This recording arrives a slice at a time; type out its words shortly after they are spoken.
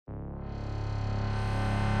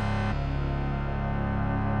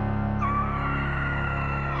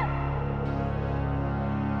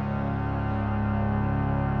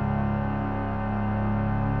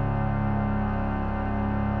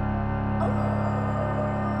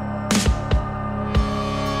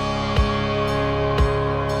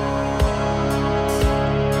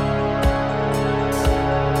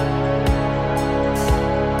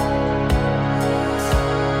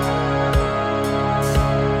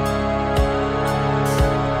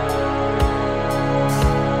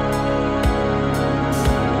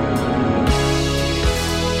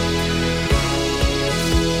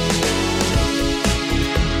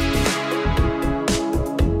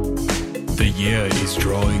year is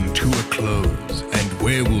drawing to a close, and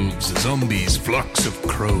werewolves, zombies, flocks of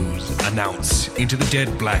crows announce into the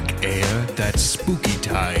dead black air that spooky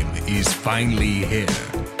time is finally here.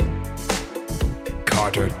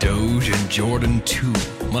 Carter, Doge, and Jordan too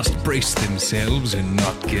must brace themselves and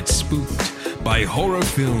not get spooked by horror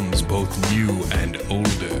films both new and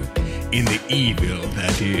older in the evil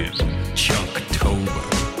that is Chunktober.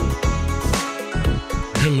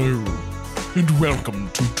 Hello, and welcome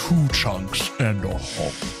to Two Chunks and a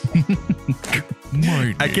Hunk.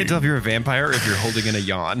 I can't tell if you're a vampire or if you're holding in a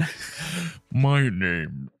yawn. My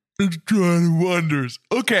name is Johnny Wonders.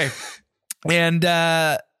 Okay. And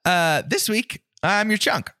this week, I'm your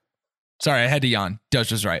chunk. Sorry, I had to yawn.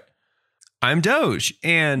 Doge was right. I'm Doge,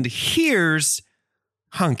 and here's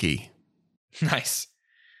Hunky. Nice.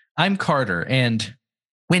 I'm Carter, and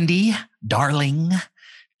Wendy, darling,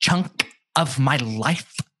 chunk of my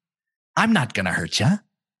life, I'm not gonna hurt you.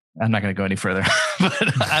 I'm not gonna go any further,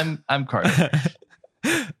 but I'm Carter.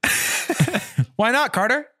 Why not,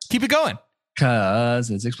 Carter? Keep it going. Cause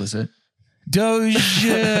it's explicit. Doge,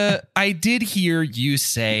 I did hear you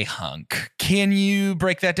say hunk. Can you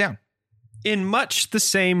break that down? In much the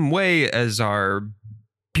same way as our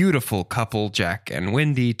beautiful couple, Jack and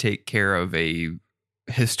Wendy, take care of a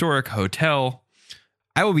historic hotel,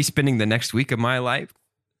 I will be spending the next week of my life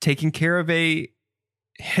taking care of a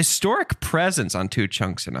historic presence on Two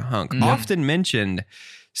Chunks and a Hunk. Mm. Often mentioned,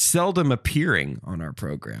 seldom appearing on our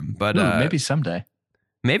program, but Ooh, maybe someday.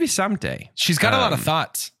 Maybe someday. She's got a lot of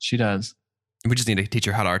thoughts. She does. We just need to teach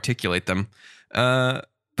her how to articulate them.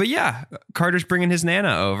 But yeah, Carter's bringing his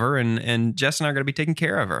Nana over, and Jess and I are going to be taking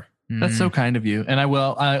care of her. That's so kind of you. And I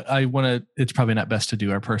will. I want to. It's probably not best to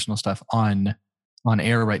do our personal stuff on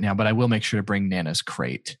air right now, but I will make sure to bring Nana's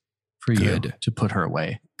crate for you to put her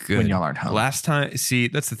away when y'all aren't home. Last time, see,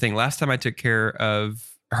 that's the thing. Last time I took care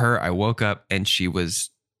of her, I woke up and she was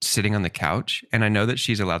sitting on the couch, and I know that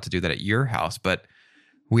she's allowed to do that at your house, but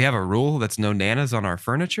we have a rule that's no Nanas on our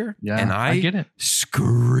furniture. Yeah, and I get it.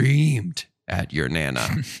 Screamed at your Nana.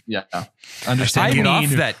 Yeah, Understand? Get off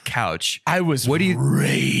that couch. I was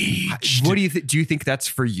raged. What do you think? Do you think that's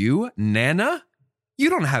for you, Nana? You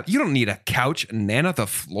don't need a couch, Nana. The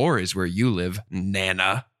floor is where you live,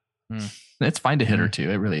 Nana. It's fine to hit her too.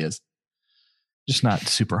 It really is. Just not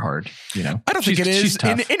super hard, you know. I don't think it is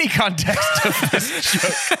tough. in any context of this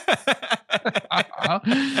joke.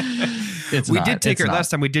 Last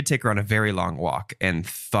time we did take her on a very long walk and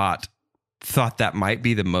thought that might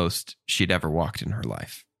be the most she'd ever walked in her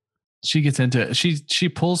life. She gets into it. She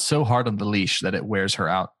pulls so hard on the leash that it wears her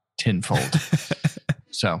out tenfold.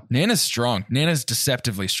 So Nana's strong. Nana's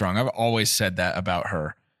deceptively strong. I've always said that about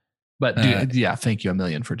her. But thank you a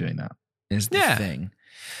million for doing that. Is the thing.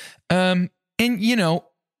 And you know,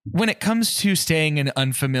 when it comes to staying in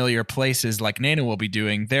unfamiliar places like Nana will be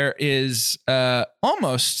doing, there is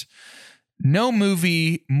almost no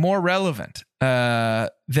movie more relevant than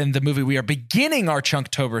the movie we are beginning our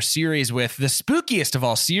Chunktober series with, the spookiest of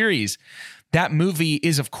all series. That movie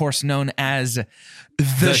is, of course, known as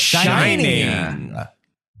The Shining.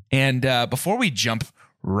 And before we jump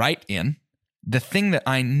right in, the thing that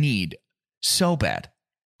I need so bad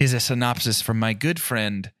is a synopsis from my good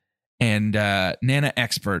friend and Nana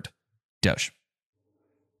expert, Doge.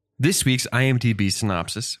 This week's IMDb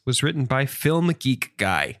synopsis was written by Film Geek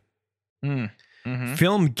Guy.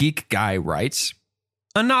 Film Geek Guy writes,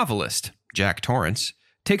 a novelist, Jack Torrance,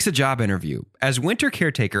 takes a job interview as winter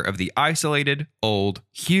caretaker of the isolated, old,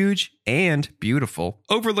 huge, and beautiful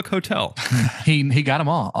Overlook Hotel. He got them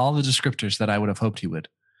all the descriptors that I would have hoped he would.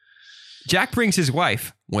 Jack brings his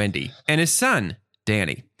wife, Wendy, and his son,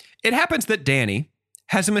 Danny. It happens that Danny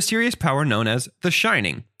has a mysterious power known as The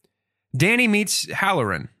Shining. Danny meets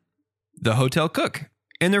Halloran, the hotel cook,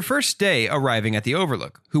 in their first day arriving at the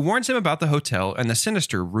Overlook, who warns him about the hotel and the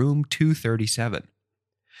sinister Room 237.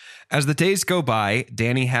 As the days go by,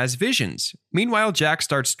 Danny has visions. Meanwhile, Jack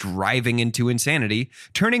starts driving into insanity,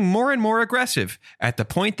 turning more and more aggressive, at the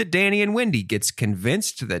point that Danny and Wendy gets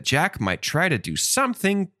convinced that Jack might try to do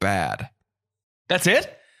something bad. That's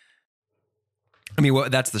it? I mean,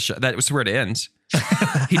 that was where it ends.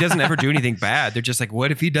 He doesn't ever do anything bad. They're just like,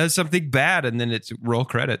 what if he does something bad? And then it's roll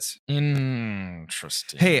credits.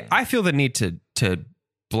 Interesting. Hey, I feel the need to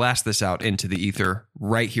blast this out into the ether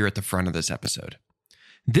right here at the front of this episode.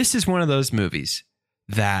 This is one of those movies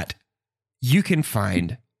that you can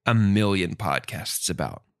find a million podcasts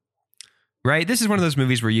about, right? This is one of those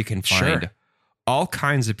movies where you can find all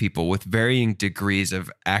kinds of people with varying degrees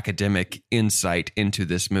of academic insight into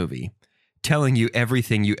this movie, telling you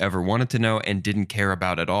everything you ever wanted to know and didn't care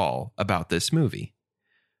about at all about this movie.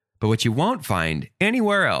 But what you won't find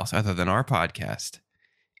anywhere else other than our podcast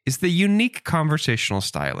is the unique conversational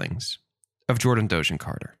stylings of Jordan, Doge, and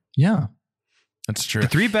Carter. Yeah. That's true. The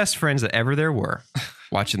three best friends that ever there were,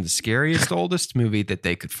 watching the scariest, oldest movie that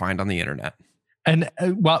they could find on the internet. And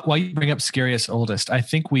while you bring up scariest oldest, I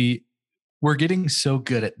think we're getting so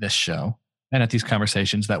good at this show and at these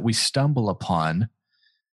conversations that we stumble upon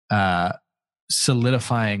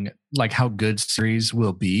solidifying like how good series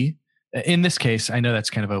will be. In this case, I know that's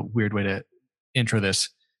kind of a weird way to intro this.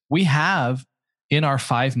 We have in our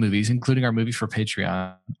 5 movies, including our movie for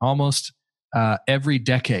Patreon, almost every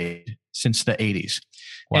decade since the 80s.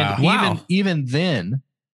 Wow. And even then,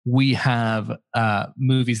 we have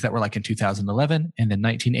movies that were like in 2011 and then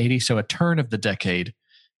 1980. So a turn of the decade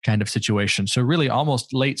kind of situation. So really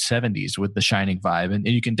almost late 70s with the Shining vibe. And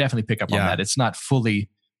you can definitely pick up on that. It's not fully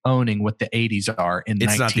owning what the 80s are in 1980.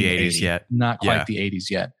 It's not the 80s yet. Not quite the 80s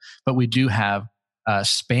yet. But we do have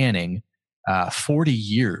spanning 40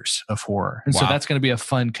 years of horror. And so that's going to be a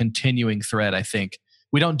fun continuing thread, I think.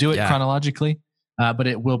 We don't do it chronologically, but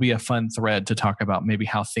it will be a fun thread to talk about maybe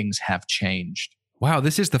how things have changed. Wow,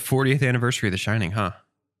 this is the 40th anniversary of The Shining, huh?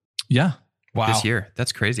 Yeah. Wow. This year.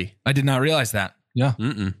 That's crazy. I did not realize that. Yeah.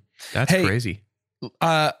 That's crazy.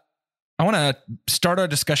 I want to start our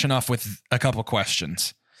discussion off with a couple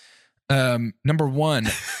questions. Number one.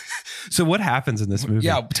 So what happens in this movie?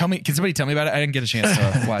 Yeah, tell me. Can somebody tell me about it? I didn't get a chance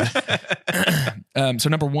to watch. So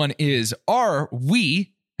number one is, are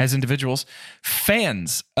we as individuals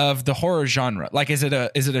fans of the horror genre? Like, is it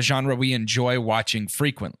a genre we enjoy watching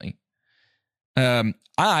frequently?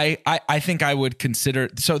 I think I would consider,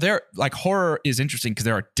 so there, like, horror is interesting because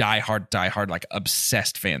there are diehard, like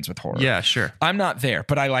obsessed fans with horror. Yeah, sure. I'm not there,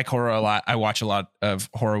 but I like horror a lot. I watch a lot of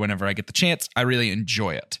horror whenever I get the chance. I really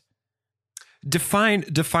enjoy it.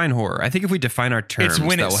 Define horror. I think if we define our terms, It's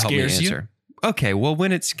when that it will help me scares you. answer. Okay, well,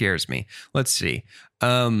 when it scares me. Let's see.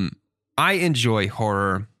 I enjoy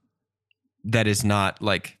horror that is not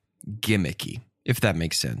like gimmicky, if that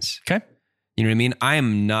makes sense. Okay. You know what I mean? I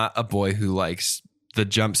am not a boy who likes the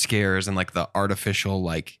jump scares and like the artificial,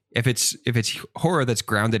 like if it's horror that's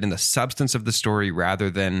grounded in the substance of the story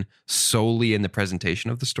rather than solely in the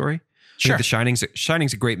presentation of the story. Sure. I think the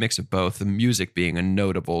Shining's a great mix of both, the music being a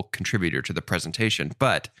notable contributor to the presentation.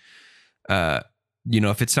 But,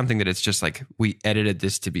 if it's something that it's just like, we edited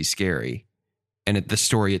this to be scary and the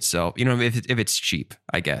story itself, if it's cheap,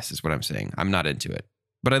 I guess is what I'm saying. I'm not into it.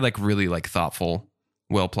 But I like really like thoughtful,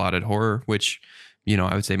 well-plotted horror, which,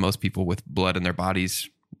 I would say most people with blood in their bodies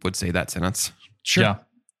would say that sentence. Sure. Yeah.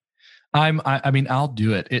 I mean, I'll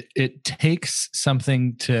do it. It takes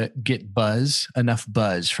something to get enough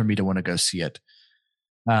buzz for me to want to go see it.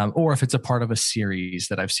 Or if it's a part of a series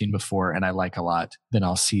that I've seen before and I like a lot, then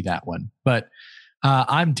I'll see that one. But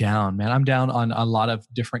I'm down, man. I'm down on a lot of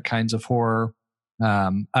different kinds of horror.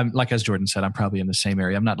 I'm like, as Jordan said, I'm probably in the same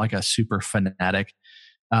area. I'm not like a super fanatic.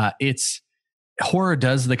 Horror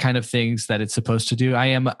does the kind of things that it's supposed to do. I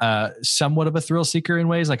am somewhat of a thrill seeker in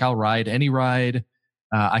ways. Like, I'll ride any ride.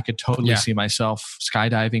 I could totally see myself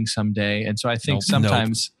skydiving someday. And so I think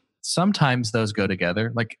sometimes those go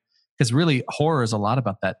together. Like, because really horror is a lot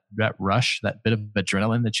about that rush, that bit of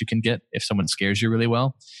adrenaline that you can get if someone scares you really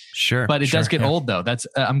well. Sure. But it does get old though. That's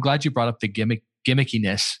I'm glad you brought up the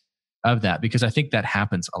gimmickiness of that, because I think that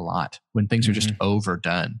happens a lot when things are just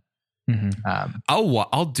overdone.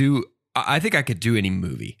 I think I could do any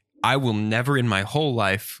movie. I will never in my whole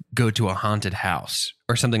life go to a haunted house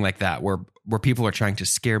or something like that where people are trying to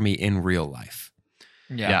scare me in real life.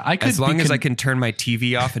 Yeah, I could, as long as I can turn my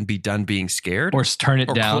TV off and be done being scared, or turn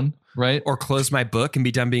it down, right? Or close my book and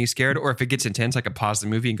be done being scared. Or if it gets intense, I can pause the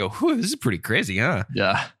movie and go, "Whew, this is pretty crazy, huh?"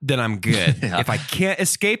 Yeah. Then I'm good. If I can't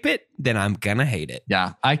escape it, then I'm gonna hate it.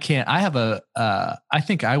 Yeah, I can't. I have I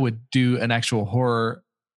think I would do an actual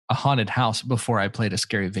a haunted house before I played a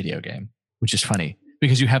scary video game, which is funny.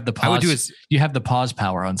 Because you have the pause, you have the pause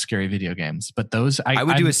power on scary video games, but those I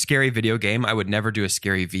would do a scary video game. I would never do a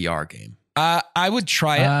scary VR game. I would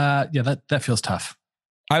try it. Yeah, that feels tough.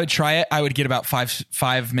 I would try it. I would get about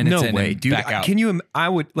five minutes. No in way, and dude. Back out. Can you? I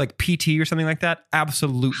would like PT or something like that.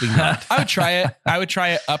 Absolutely not. I would try it. I would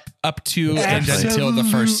try it up to and until the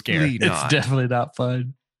first scare. It's definitely not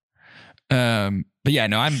fun. But yeah,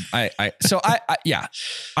 no,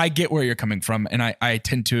 I get where you're coming from, and I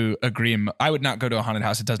tend to agree. I would not go to a haunted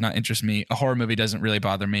house. It does not interest me. A horror movie doesn't really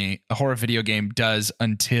bother me. A horror video game does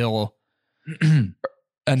until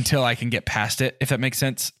I can get past it, if that makes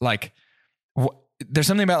sense. Like, there's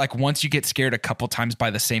something about like once you get scared a couple times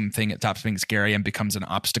by the same thing, it stops being scary and becomes an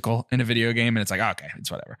obstacle in a video game, and it's like, oh, okay,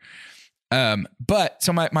 it's whatever. But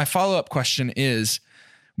so my follow-up question is,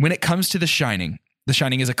 when it comes to The Shining, The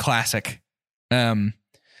Shining is a classic.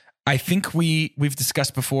 I think we've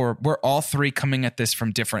discussed before, we're all three coming at this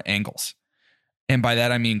from different angles. And by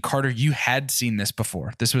that, I mean, Carter, you had seen this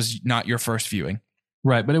before. This was not your first viewing.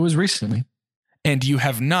 Right, but it was recently. And you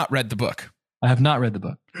have not read the book. I have not read the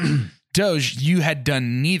book. Doge, you had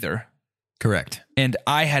done neither. Correct. And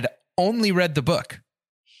I had only read the book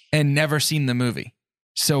and never seen the movie.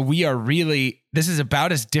 So we are this is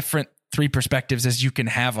about as different three perspectives as you can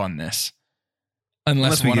have on this.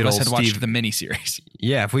 Unless one of us had watched the miniseries.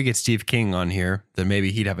 Yeah, if we get Steve King on here, then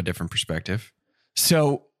maybe he'd have a different perspective.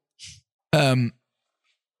 So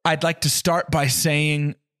I'd like to start by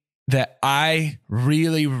saying that I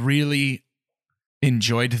really, really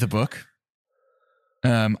enjoyed the book.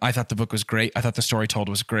 I thought the book was great. I thought the story told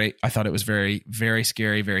was great. I thought it was very, very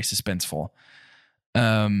scary, very suspenseful.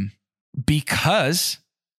 Because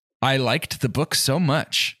I liked the book so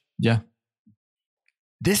much. Yeah.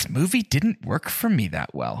 This movie didn't work for me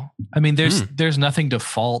that well. I mean, there's nothing to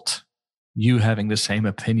fault you having the same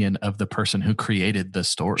opinion of the person who created the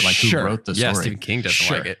story, like who wrote the story. Yeah, Stephen King doesn't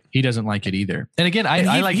like it. He doesn't like it either. And again,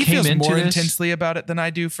 he came feels into more this intensely about it than I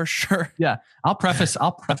do, for sure. Yeah, I'll preface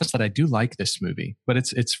that I do like this movie, but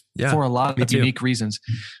it's for a lot of unique reasons.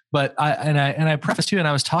 But I preface too, and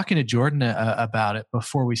I was talking to Jordan about it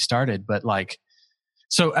before we started. But like,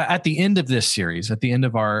 so at the end of this series, at the end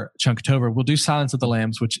of our Chunktober, we'll do Silence of the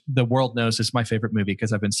Lambs, which the world knows is my favorite movie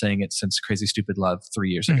because I've been saying it since Crazy Stupid Love 3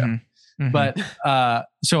 years ago. Mm-hmm. But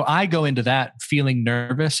so I go into that feeling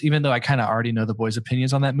nervous, even though I kind of already know the boys'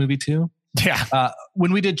 opinions on that movie too. Yeah.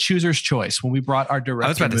 When we did Chooser's Choice, when we brought our director, I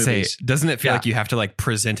was about to movies, say, doesn't it feel like you have to like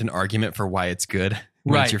present an argument for why it's good?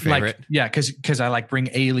 When it's your favorite? Like, yeah, because I like bring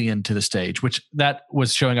Alien to the stage, which that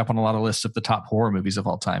was showing up on a lot of lists of the top horror movies of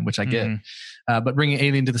all time, which I get. But bringing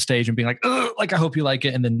Alien to the stage and being like, oh, like I hope you like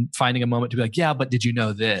it, and then finding a moment to be like, yeah, but did you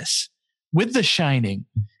know this? With The Shining,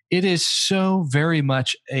 it is so very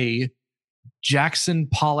much a Jackson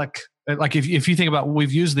Pollock. Like if you think about,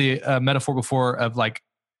 we've used the metaphor before of like,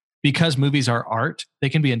 because movies are art, they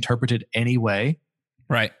can be interpreted any way.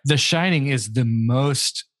 Right. The Shining is the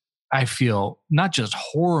most, I feel, not just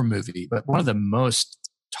horror movie, but one of the most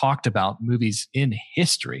talked about movies in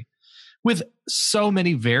history, with so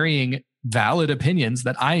many varying valid opinions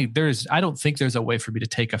that I don't think there's a way for me to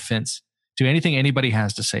take offense to anything anybody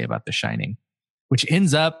has to say about The Shining, which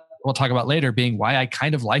ends up, we'll talk about later, being why I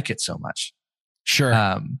kind of like it so much. Sure.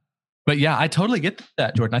 But yeah, I totally get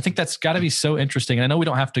that, Jordan. I think that's got to be so interesting. And I know we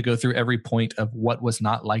don't have to go through every point of what was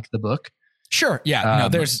not like the book. Sure. Yeah. No,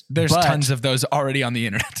 there's tons of those already on the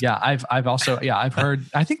internet. Yeah. I've heard,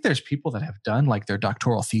 I think there's people that have done like their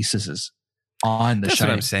doctoral theses on The Shining. That's what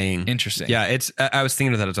I'm saying. Interesting. Yeah. I was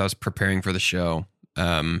thinking of that as I was preparing for the show.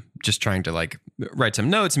 Just trying to like write some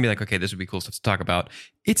notes and be like, okay, this would be cool stuff to talk about.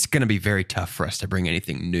 It's going to be very tough for us to bring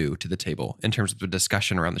anything new to the table in terms of the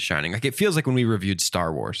discussion around The Shining. Like it feels like when we reviewed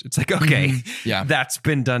Star Wars, it's like, okay, yeah, that's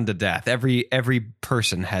been done to death. Every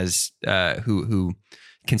person has, who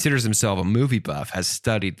considers himself a movie buff has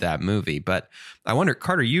studied that movie. But I wonder,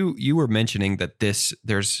 Carter, you were mentioning that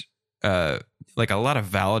there's like a lot of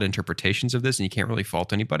valid interpretations of this and you can't really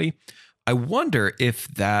fault anybody. I wonder if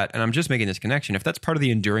that, and I'm just making this connection, if that's part of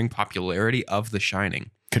the enduring popularity of The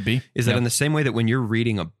Shining. Could be. Is that in the same way that when you're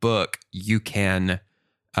reading a book, you can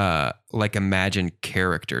like imagine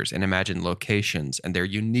characters and imagine locations and they're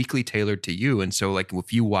uniquely tailored to you. And so like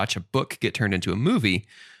if you watch a book get turned into a movie,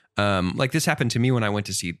 like this happened to me when I went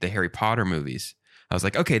to see the Harry Potter movies. I was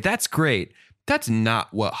like, okay, that's great. That's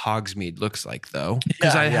not what Hogsmeade looks like though.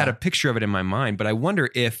 Because I had a picture of it in my mind, but I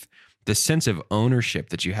wonder if the sense of ownership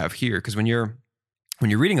that you have here, because when you're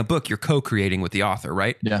reading a book, you're co-creating with the author,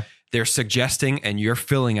 right? Yeah. They're suggesting and you're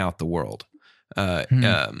filling out the world. I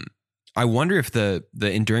wonder if the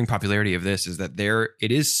enduring popularity of this is that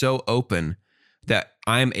it is so open that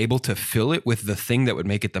I'm able to fill it with the thing that would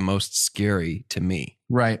make it the most scary to me.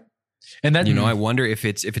 Right. And that, I wonder if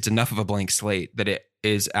it's enough of a blank slate that it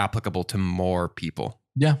is applicable to more people.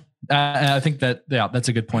 Yeah. I think that's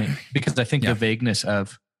a good point, because I think the vagueness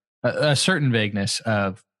of a certain vagueness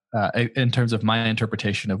of, in terms of my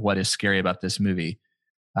interpretation of what is scary about this movie,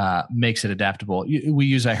 makes it adaptable. We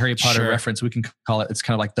use a Harry Potter reference. We can call it, it's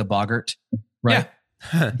kind of like the boggart, right?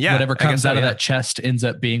 Yeah. Whatever comes out of that chest ends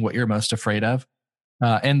up being what you're most afraid of.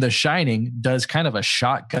 And The Shining does kind of a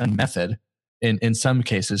shotgun method in some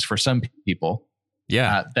cases for some people.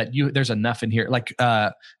 Yeah. There's enough in here, like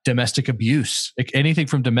domestic abuse, like anything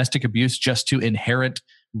from domestic abuse just to inherent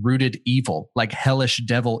rooted evil, like hellish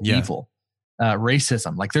devil evil,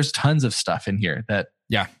 racism. Like there's tons of stuff in here that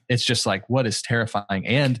Yeah. It's just like, what is terrifying?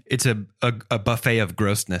 And It's a buffet of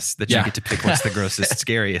grossness that you Yeah. get to pick what's the grossest,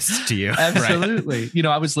 scariest to you. absolutely. You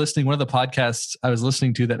know, I was listening, one of the podcasts I was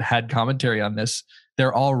listening to that had commentary on this,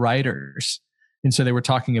 they're all writers. And so they were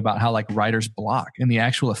talking about how like writers block and the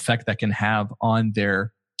actual effect that can have on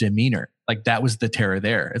their demeanor. Like that was the terror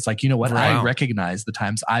there. It's like, you know what? Wow. I recognize the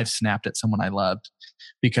times I've snapped at someone I loved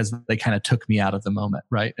because they kind of took me out of the moment.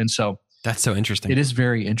 Right. And so That's so interesting. it is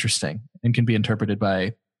very interesting and can be interpreted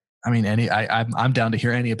by, I mean, I'm down to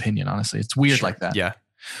hear any opinion, honestly. It's weird Sure. like that. Yeah.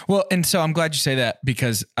 Well, and so I'm glad you say that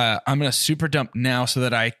because I'm going to super dump now so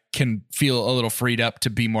that I can feel a little freed up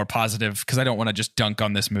to be more positive because I don't want to just dunk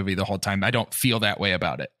on this movie the whole time. I don't feel that way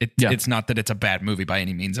about it. It's not that it's a bad movie by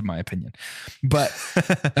any means, in my opinion. But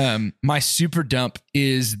my super dump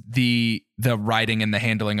is the writing and the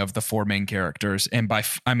handling of the four main characters. And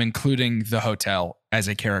I'm including the hotel as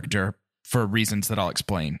a character for reasons that I'll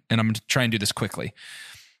explain. And I'm going to try and do this quickly.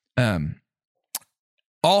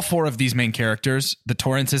 All four of these main characters, the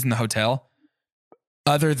Torrances and the hotel,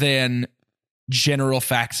 other than general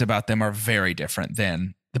facts about them, are very different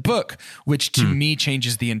than the book, which to me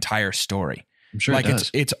changes the entire story. I'm sure Like it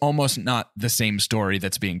does. it's almost not the same story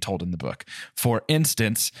that's being told in the book. For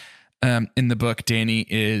instance, in the book, Danny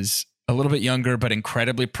is a little bit younger, but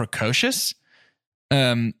incredibly precocious,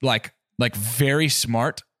 like very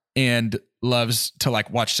smart and loves to like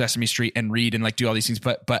watch Sesame Street and read and like do all these things,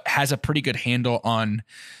 but has a pretty good handle on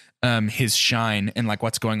his shine and like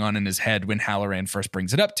what's going on in his head when Halloran first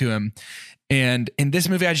brings it up to him. And in this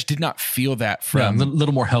movie, I just did not feel that from a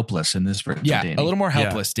little more helpless in this version. yeah, Danny. a little more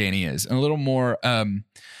helpless. Danny is and a little more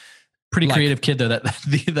Pretty like- creative kid though. That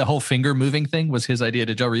the whole finger moving thing was his idea.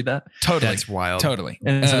 Did y'all read that? totally That's wild. totally.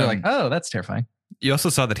 And so they're like, oh, that's terrifying. You also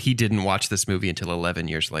saw that he didn't watch this movie until 11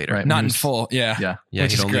 years later. Right. not in He was- full. Yeah. Yeah. Yeah,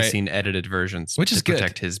 Which he'd is only great. seen edited versions, Which is to good.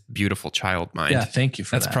 protect his beautiful child mind. Yeah. Thank you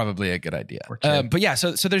for That's that. probably a good idea. Poor kid. But yeah,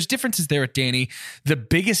 so there's differences there with Danny. The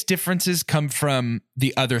biggest differences come from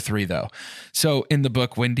the other three, though. So in the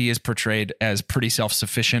book, Wendy is portrayed as pretty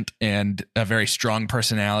self-sufficient and a very strong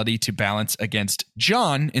personality to balance against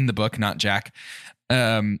John in the book, not Jack.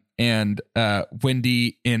 And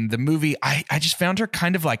Wendy in the movie, I just found her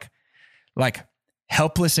kind of like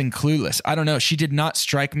helpless and clueless. I don't know. She did not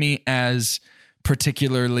strike me as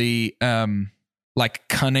particularly like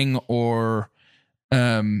cunning or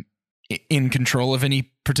in control of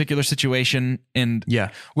any particular situation, and Yeah.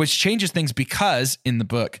 which changes things because in the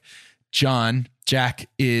book, Jack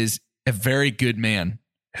is a very good man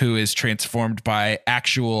who is transformed by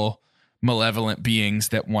actual malevolent beings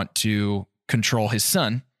that want to control his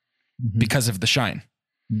son because of the shine.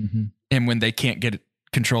 Mm-hmm. And when they can't get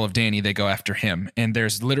control of Danny, they go after him. And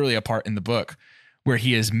there's literally a part in the book where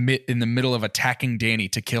he is in the middle of attacking Danny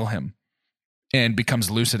to kill him and becomes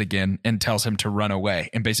lucid again and tells him to run away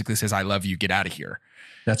and basically says, I love you, get out of here.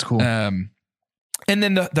 That's cool. And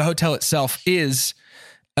then the hotel itself is,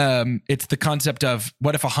 it's the concept of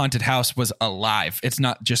what if a haunted house was alive? It's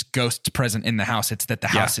not just ghosts present in the house. It's that the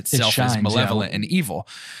house itself shines, is malevolent and evil.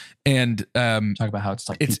 And Talk about how it's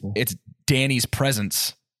like people. it's Danny's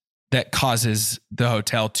presence that causes the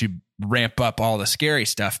hotel to ramp up all the scary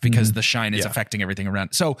stuff because the shine is affecting everything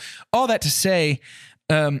around. So all that to say,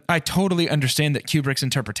 I totally understand that Kubrick's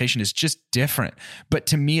interpretation is just different. But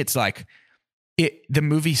to me, it's like the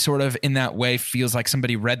movie sort of in that way feels like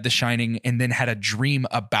somebody read The Shining and then had a dream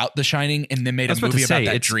about The Shining and then made I a was about to movie about say,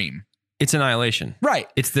 that it's- dream. It's Annihilation. Right.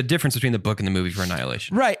 It's the difference between the book and the movie for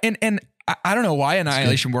Annihilation. Right. And I don't know why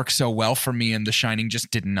Annihilation works so well for me and The Shining just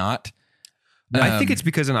did not. I think it's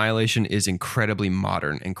because Annihilation is incredibly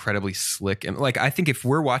modern, incredibly slick. And like, I think if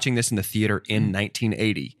we're watching this in the theater in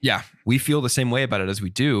 1980, Yeah. we feel the same way about it as we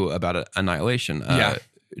do about Annihilation. Yeah.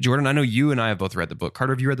 Jordan, I know you and I have both read the book.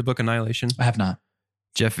 Carter, have you read the book Annihilation? I have not.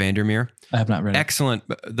 Jeff Vandermeer. I have not read it. Excellent.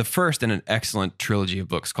 The first in an excellent trilogy of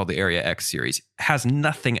books called the Area X series has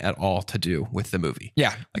nothing at all to do with the movie.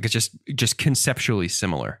 Yeah. Like it's just conceptually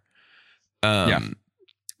similar. Yeah.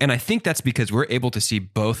 And I think that's because we're able to see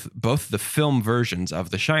both the film versions of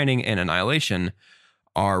The Shining and Annihilation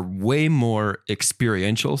are way more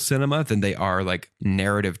experiential cinema than they are like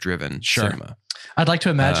narrative driven cinema. I'd like to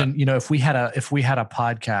imagine, if we had a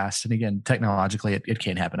podcast, and again, technologically it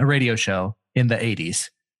can't happen, a radio show in the 80s,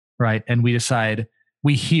 right? And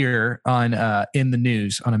we hear on in the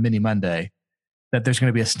news on a mini Monday that there's going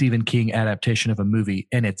to be a Stephen King adaptation of a movie,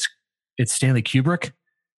 and it's Stanley Kubrick.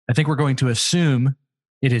 I think we're going to assume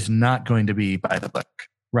it is not going to be by the book,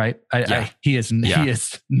 right? He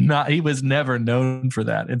was never known for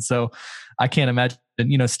that. And so I can't imagine,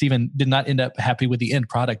 Stephen did not end up happy with the end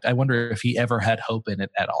product. I wonder if he ever had hope in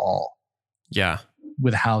it at all Yeah.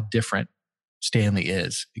 with how different Stanley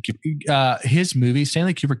is. His movies,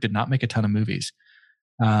 Stanley Kubrick did not make a ton of movies,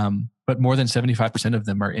 but more than 75% of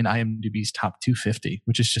them are in IMDb's top 250,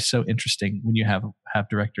 which is just so interesting when you have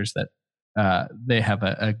directors that they have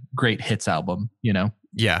a great hits album, you know?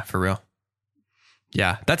 Yeah, for real.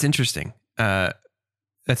 Yeah, that's interesting.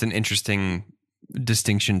 That's an interesting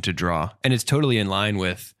distinction to draw. And it's totally in line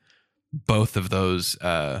with both of those,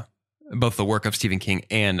 both the work of Stephen King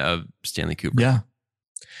and of Stanley Kubrick. Yeah.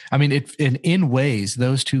 I mean, in ways,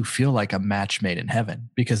 those two feel like a match made in heaven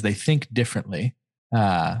because they think differently.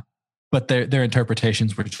 But their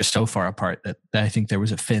interpretations were just so far apart that I think there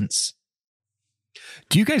was a fence.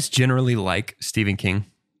 Do you guys generally like Stephen King?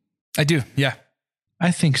 I do. Yeah.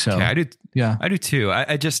 I think so. Okay, I do. Yeah. I do too.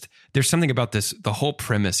 I just, there's something about this. The whole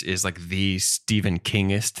premise is like the Stephen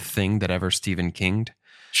Kingest thing that ever Stephen Kinged.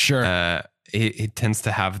 Sure. It tends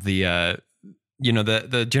to have the,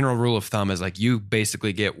 the general rule of thumb is like you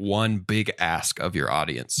basically get one big ask of your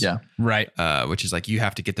audience. Yeah. Right. Which is like you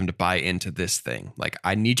have to get them to buy into this thing. Like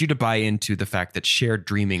I need you to buy into the fact that shared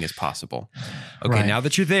dreaming is possible. Okay, Right. now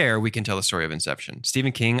that you're there, we can tell the story of Inception.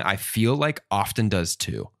 Stephen King, I feel like often does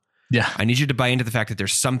too. Yeah. I need you to buy into the fact that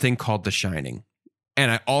there's something called The Shining. And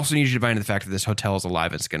I also need you to buy into the fact that this hotel is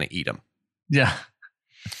alive and it's going to eat them. Yeah.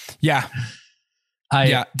 Yeah.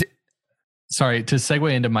 Sorry, to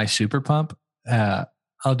segue into my super pump,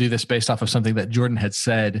 I'll do this based off of something that Jordan had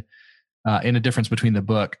said in a difference between the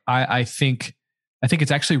book. I think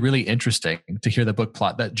it's actually really interesting to hear the book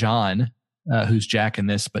plot that John, who's Jack in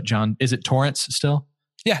this, but John, is it Torrance still?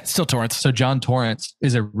 Yeah. Still Torrance. So John Torrance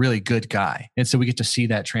is a really good guy. And so we get to see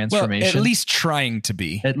that transformation. Well, at least trying to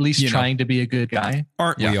be. At least trying to be a good guy.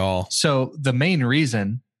 Aren't we all? So the main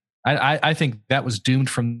reason, I think that was doomed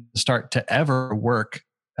from the start to ever work.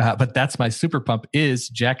 But that's my super pump is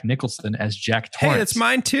Jack Nicholson as Jack Torrance. Hey, that's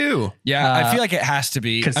mine too. Yeah. I feel like it has to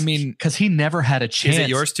be. I mean, because he never had a chance. Is it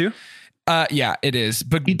yours too? Yeah, it is.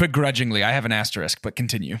 But begrudgingly, I have an asterisk, but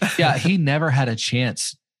continue. Yeah, he never had a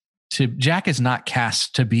chance Jack is not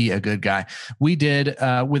cast to be a good guy. We did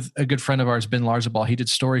with a good friend of ours, Ben Larzabal, he did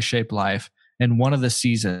Story Shaped Life. And one of the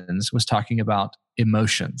seasons was talking about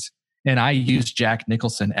emotions. And I used Jack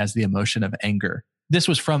Nicholson as the emotion of anger. This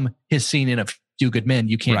was from his scene in A Few Good Men.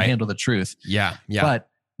 You can't handle the truth. Yeah. Yeah. But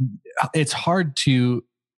it's hard to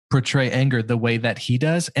portray anger the way that he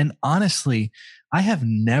does. And honestly, I have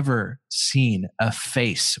never seen a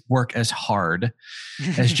face work as hard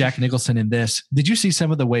as Jack Nicholson in this. Did you see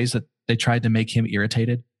some of the ways that they tried to make him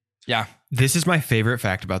irritated? Yeah. This is my favorite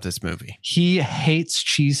fact about this movie. He hates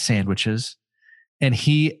cheese sandwiches. And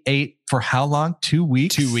he ate for how long? 2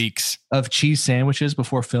 weeks? 2 weeks. Of cheese sandwiches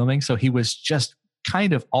before filming. So he was just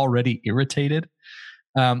kind of already irritated.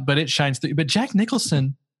 But it shines through. But Jack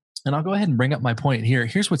Nicholson, and I'll go ahead and bring up my point here.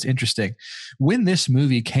 Here's what's interesting. When this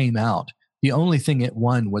movie came out, the only thing it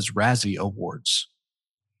won was Razzie Awards.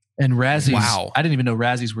 And Razzies, wow. I didn't even know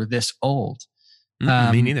Razzies were this old.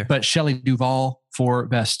 Me neither. But Shelley Duvall for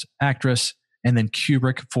Best Actress, and then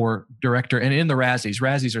Kubrick for Director. And in the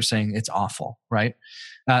Razzies are saying it's awful, right?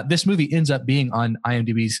 This movie ends up being on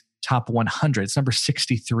IMDb's top 100. It's number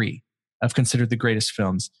 63 of considered the greatest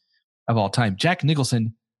films of all time. Jack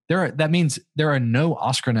Nicholson, that means there are no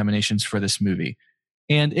Oscar nominations for this movie.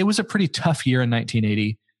 And it was a pretty tough year in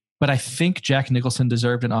 1980. But I think Jack Nicholson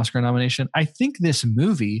deserved an Oscar nomination. I think this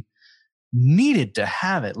movie needed to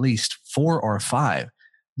have at least 4 or 5.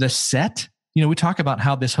 The set, we talk about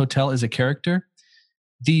how this hotel is a character.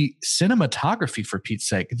 The cinematography, for Pete's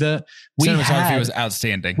sake, cinematography was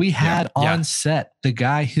outstanding. We had on set the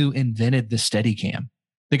guy who invented the Steadicam.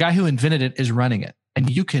 The guy who invented it is running it, and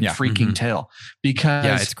you can freaking tell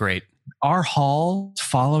because it's great. Our hall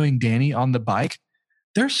following Danny on the bike.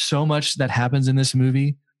 There's so much that happens in this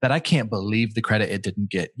movie that I can't believe the credit it didn't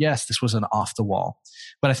get. Yes, this was an off the wall,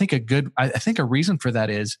 but I think a reason for that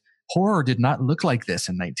is horror did not look like this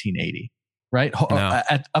in 1980, right? No.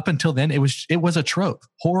 Up until then, it was a trope.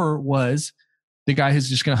 Horror was the guy who's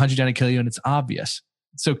just going to hunt you down and kill you, and it's obvious.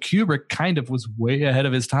 So Kubrick kind of was way ahead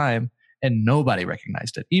of his time, and nobody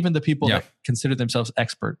recognized it. Even the people that considered themselves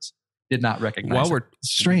experts did not recognize it.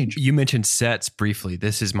 It's strange. You mentioned sets briefly.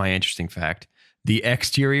 This is my interesting fact. The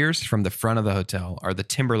exteriors from the front of the hotel are the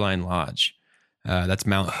Timberline Lodge. That's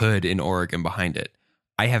Mount Hood in Oregon behind it.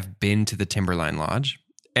 I have been to the Timberline Lodge,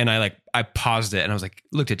 and I paused it and I was like,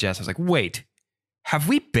 looked at Jess. I was like, wait, have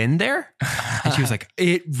we been there? And she was like,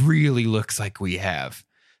 it really looks like we have.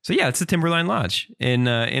 So yeah, it's the Timberline Lodge in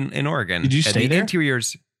Oregon. Did you stay there?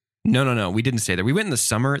 Interiors? No. We didn't stay there. We went in the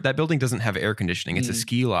summer. That building doesn't have air conditioning. It's a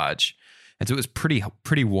ski lodge, and so it was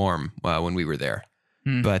pretty warm when we were there.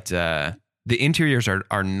 But the interiors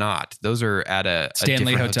are not. Those are at a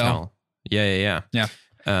Stanley different Hotel. Yeah.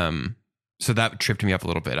 So that tripped me up a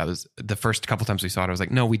little bit. I was the first couple times we saw it, I was like,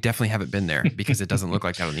 no, we definitely haven't been there because it doesn't look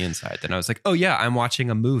like that on the inside. Then I was like, oh yeah, I'm watching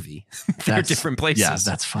a movie. They're different places. Yeah,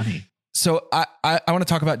 that's funny. So I want to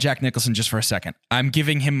talk about Jack Nicholson just for a second. I'm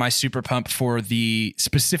giving him my super pump for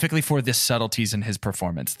specifically for the subtleties in his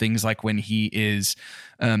performance. Things like when he is,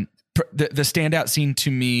 the standout scene to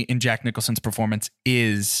me in Jack Nicholson's performance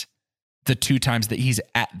is the 2 times that he's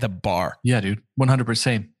at the bar. Yeah, dude.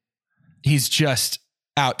 100%. He's just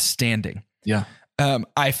outstanding. Yeah.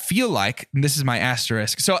 I feel like, and this is my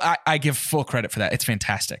asterisk. So I give full credit for that. It's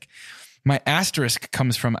fantastic. My asterisk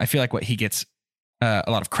comes from, I feel like what he gets a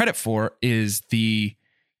lot of credit for is the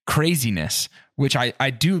craziness, which I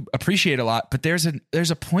do appreciate a lot. But there's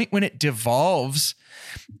a point when it devolves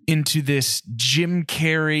into this Jim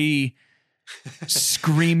Carrey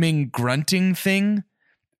screaming, grunting thing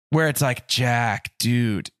where it's like, Jack,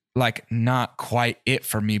 dude, like not quite it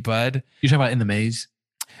for me, bud. You talking about In the Maze?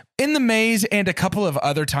 In the Maze, and a couple of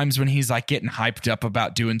other times when he's like getting hyped up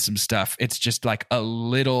about doing some stuff. It's just like a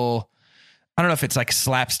little, I don't know if it's like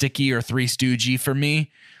slapsticky or Three Stoogie for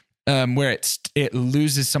me, where it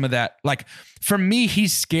loses some of that. Like for me,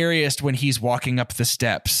 he's scariest when he's walking up the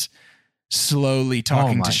steps, slowly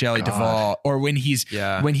talking to Shelley Duvall, or when he's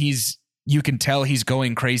you can tell he's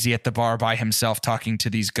going crazy at the bar by himself, talking to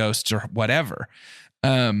these ghosts or whatever.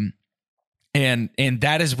 And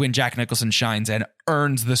that is when Jack Nicholson shines and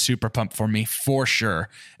earns the super pump for me for sure.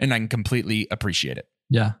 And I can completely appreciate it.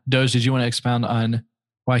 Yeah. Doge, did you want to expound on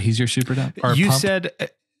why he's your super pump? You said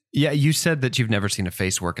that you've never seen a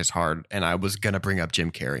face work as hard. And I was going to bring up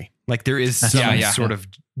Jim Carrey. Like there is some sort of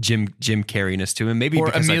Jim Carrey-ness to him. Maybe or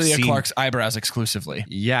because Emilia Clarke's eyebrows exclusively.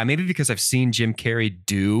 Yeah. Maybe because I've seen Jim Carrey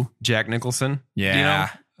do Jack Nicholson. Yeah.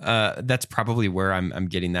 You know? That's probably where I'm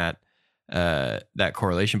getting that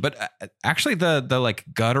correlation. But actually the like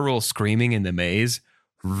guttural screaming in the maze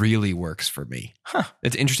really works for me. Huh.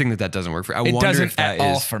 It's interesting that doesn't work for it doesn't at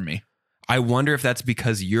all for me. I wonder if that's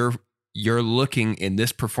because you're looking in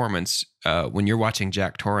this performance when you're watching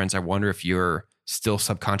Jack Torrance. I wonder if you're still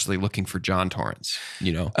subconsciously looking for John Torrance,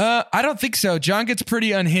 you know? I don't think so. John gets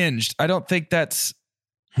pretty unhinged. I don't think that's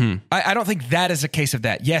I don't think that is a case of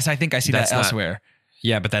that. Yes, I think I see that elsewhere.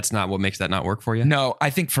 Yeah, but that's not what makes that not work for you? No, I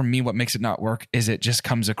think for me, what makes it not work is it just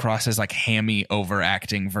comes across as like hammy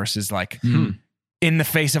overacting versus like in the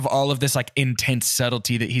face of all of this like intense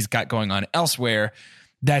subtlety that he's got going on elsewhere.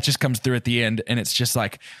 That just comes through at the end. And it's just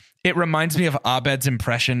like, it reminds me of Abed's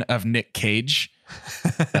impression of Nick Cage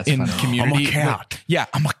in Community. I'm a cat.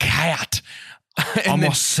 I'm a cat. I'm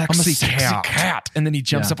a sexy cat. And then he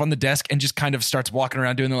jumps up on the desk and just kind of starts walking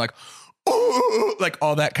around doing the like, oh, like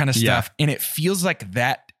all that kind of stuff. And it feels like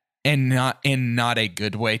that and not a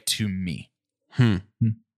good way to me.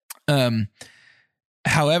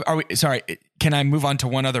 However, can I move on to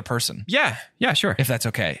one other person? Yeah, sure. If that's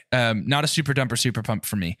okay. Not a super dump or super pump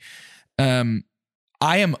for me.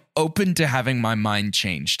 I am open to having my mind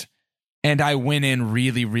changed. And I went in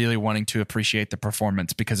really, really wanting to appreciate the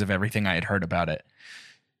performance because of everything I had heard about it.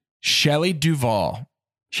 Shelley Duvall.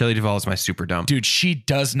 Shelley Duvall is my super dump. Dude, she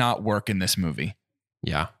does not work in this movie.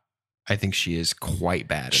 Yeah. I think she is quite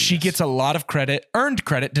bad. She gets a lot of credit, earned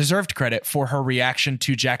credit, deserved credit for her reaction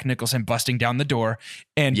to Jack Nicholson busting down the door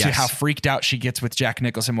and to how freaked out she gets with Jack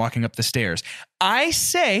Nicholson walking up the stairs. I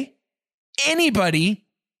say anybody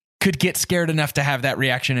could get scared enough to have that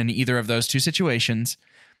reaction in either of those two situations.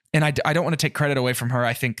 And I don't want to take credit away from her.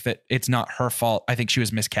 I think that it's not her fault. I think she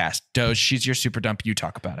was miscast. Doge, she's your super dump. You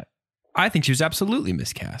talk about it. I think she was absolutely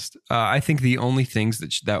miscast. I think the only things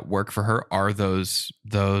that work for her are those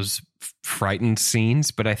frightened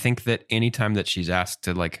scenes. But I think that anytime that she's asked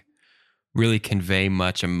to like really convey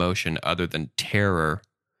much emotion other than terror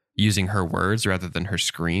using her words rather than her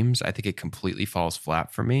screams, I think it completely falls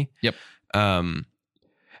flat for me. Yep.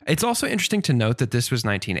 It's also interesting to note that this was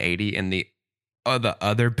 1980 and the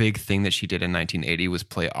other big thing that she did in 1980 was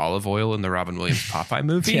play Olive Oyl in the Robin Williams Popeye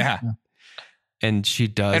movie. Yeah. And she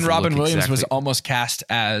does. And Robin Williams was almost cast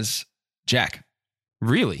as Jack.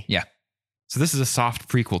 Really? Yeah. So this is a soft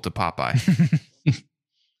prequel to Popeye.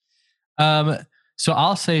 So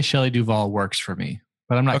I'll say Shelley Duvall works for me,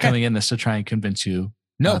 but I'm not coming in this to try and convince you.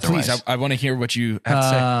 No, otherwise. please. I want to hear what you have to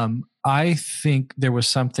say. I think there was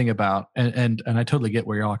something about, and I totally get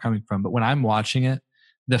where you're all coming from, but when I'm watching it,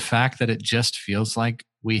 the fact that it just feels like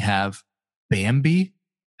we have Bambi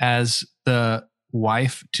as the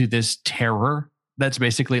wife to this terror that's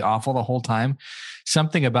basically awful the whole time.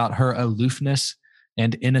 Something about her aloofness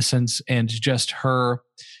and innocence and just her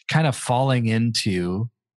kind of falling into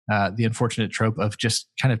the unfortunate trope of just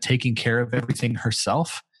kind of taking care of everything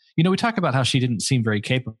herself we talk about how she didn't seem very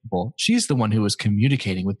capable. She's the one who was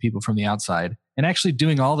communicating with people from the outside and actually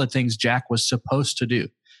doing all the things Jack was supposed to do.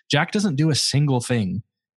 Jack doesn't do a single thing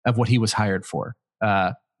of what he was hired for.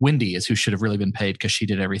 Wendy is who should have really been paid because she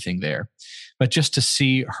did everything there. But just to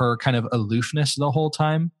see her kind of aloofness the whole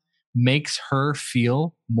time makes her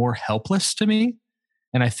feel more helpless to me.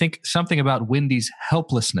 And I think something about Wendy's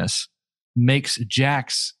helplessness makes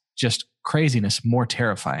Jack's just craziness more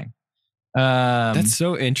terrifying. That's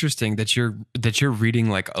so interesting that you're reading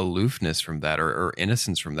like aloofness from that or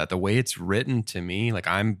innocence from that. The way it's written to me, like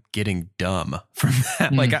I'm getting dumb from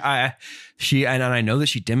that. Like I know that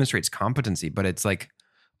she demonstrates competency, but it's like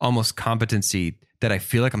almost competency that I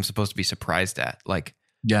feel like I'm supposed to be surprised at. Like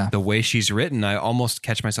the way she's written, I almost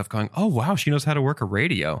catch myself going, "Oh wow, she knows how to work a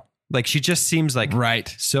radio." Like she just seems like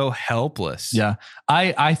so helpless. Yeah,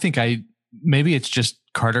 I think maybe it's just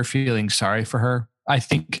Carter feeling sorry for her. I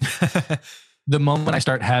think the moment I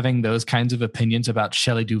start having those kinds of opinions about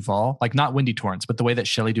Shelley Duvall, like not Wendy Torrance, but the way that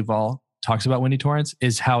Shelley Duvall talks about Wendy Torrance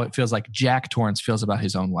is how it feels like Jack Torrance feels about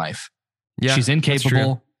his own life. Yeah, she's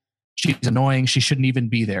incapable. She's annoying. She shouldn't even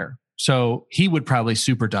be there. So he would probably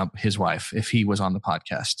super dump his wife if he was on the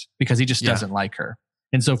podcast because he just doesn't like her.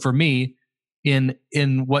 And so for me, in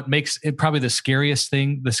what makes it probably the scariest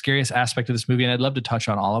aspect of this movie, and I'd love to touch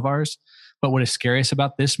on all of ours, but what is scariest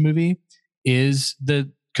about this movie is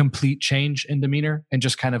the complete change in demeanor and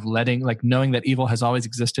just kind of knowing that evil has always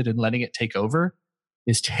existed and letting it take over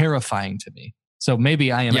is terrifying to me. So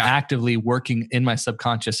maybe I am actively working in my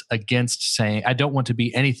subconscious against saying, I don't want to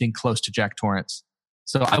be anything close to Jack Torrance.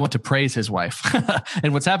 So I want to praise his wife.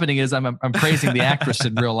 And what's happening is I'm praising the actress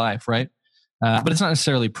in real life, right? But it's not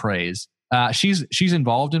necessarily praise. She's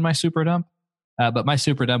involved in my super dump, but my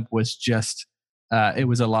super dump was just, it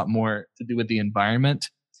was a lot more to do with the environment.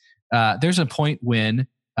 There's a point when,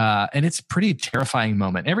 and it's a pretty terrifying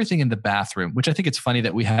moment, everything in the bathroom, which I think it's funny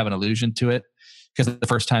that we have an allusion to it because the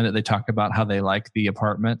first time that they talk about how they like the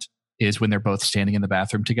apartment is when they're both standing in the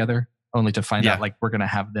bathroom together, only to find out like we're going to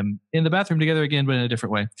have them in the bathroom together again, but in a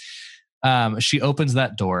different way. She opens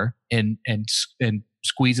that door and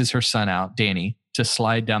squeezes her son out, Danny, to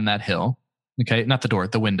slide down that hill. Okay. Not the door,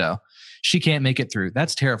 the window. She can't make it through.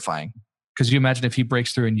 That's terrifying. Because you imagine if he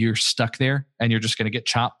breaks through and you're stuck there and you're just going to get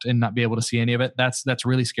chopped and not be able to see any of it. That's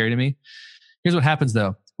really scary to me. Here's what happens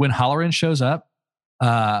though. When Halloran shows up,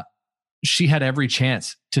 she had every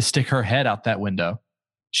chance to stick her head out that window.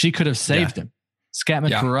 She could have saved him.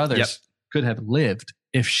 Scatman Carruthers could have lived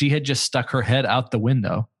if she had just stuck her head out the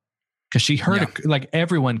window. Because she heard, like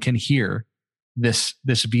everyone can hear this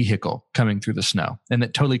vehicle coming through the snow. And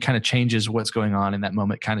it totally kind of changes what's going on in that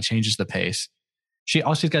moment, kind of changes the pace.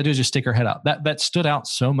 All she's got to do is just stick her head out. That stood out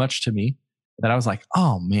so much to me that I was like,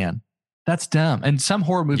 oh man, that's dumb. And some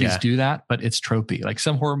horror movies do that, but it's tropey. Like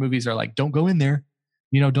some horror movies are like, don't go in there,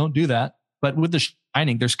 don't do that. But with The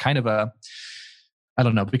Shining, there's kind of I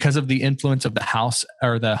don't know, because of the influence of the house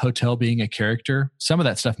or the hotel being a character, some of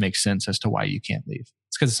that stuff makes sense as to why you can't leave.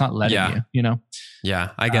 It's because it's not letting you,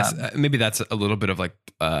 Yeah, I guess maybe that's a little bit of like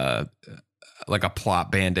a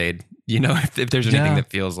plot Band-Aid. If there's anything that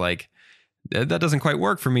feels like that doesn't quite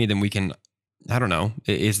work for me, then we can, I don't know,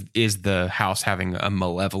 is the house having a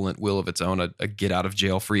malevolent will of its own, a get out of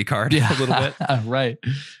jail free card a little bit?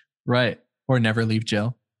 Right. Or never leave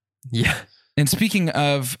jail. Yeah. And speaking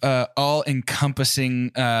of all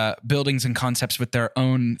encompassing buildings and concepts with their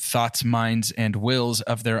own thoughts, minds, and wills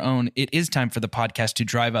of their own, it is time for the podcast to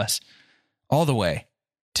drive us all the way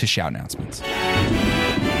to shout announcements.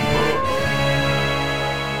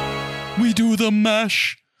 We do the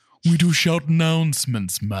mash. We do shout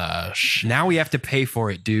announcements, mash. Now we have to pay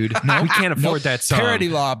for it, dude. No, we can't afford that song. Parody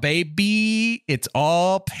law, baby. It's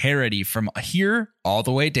all parody from here all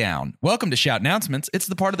the way down. Welcome to Shout Announcements. It's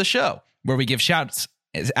the part of the show where we give shout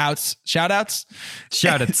outs,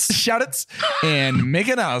 and make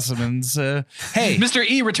announcements. Hey, Mr.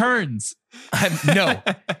 E returns. No,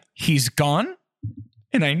 he's gone.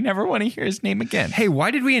 And I never want to hear his name again. Hey,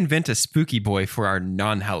 why did we invent a spooky boy for our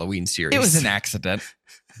non-Halloween series? It was an accident.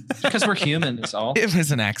 Because we're human, it's all. It was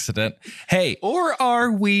an accident. Hey. Or are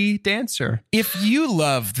we Dancer? If you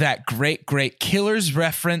love that great Killers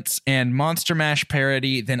reference and Monster Mash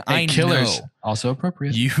parody, then I Killers, know. Also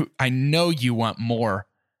appropriate. I know you want more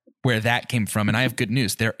where that came from. And I have good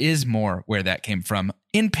news. There is more where that came from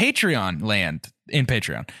in Patreon land. In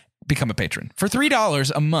Patreon. Become a patron. For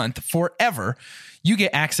 $3 a month forever, you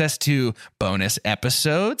get access to bonus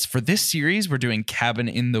episodes. For this series, we're doing Cabin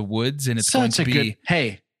in the Woods, and it's going to be...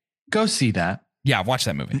 Hey, go see that. Yeah, watch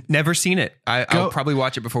that movie. Never seen it. I'll probably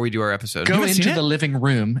watch it before we do our episode. Go into the living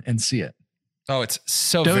room and see it. Oh, it's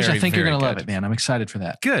so Doge, very, I think you're very going to love good. it, man. I'm excited for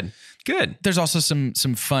that. Good. There's also some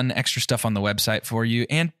fun extra stuff on the website for you,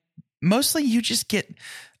 and mostly you just get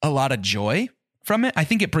a lot of joy from it. I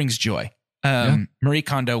think it brings joy. Marie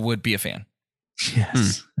Kondo would be a fan.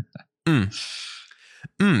 Yes.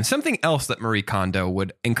 Something else that Marie Kondo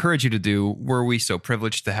would encourage you to do, were we so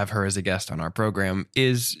privileged to have her as a guest on our program,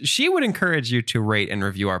 is she would encourage you to rate and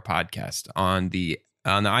review our podcast on the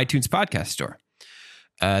iTunes podcast store.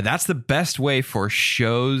 That's the best way for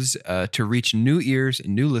shows to reach new ears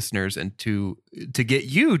and new listeners, and to get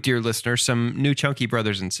you, dear listener, some new chunky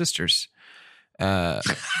brothers and sisters.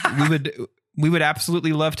 We would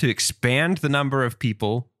absolutely love to expand the number of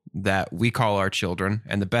people that we call our children,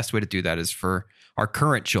 and the best way to do that is for our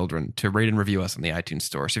current children to rate and review us on the iTunes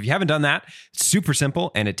store. So if you haven't done that, it's super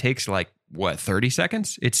simple, and it takes 30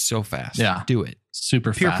 seconds? It's so fast. Yeah. Do it.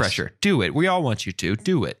 Super Peer fast. pressure. Do it. We all want you to.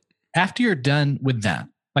 Do it. After you're done with that,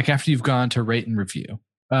 like after you've gone to rate and review,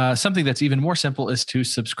 something that's even more simple is to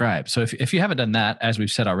subscribe. So if you haven't done that, as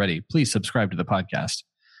we've said already, please subscribe to the podcast.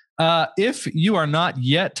 If you are not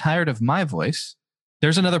yet tired of my voice,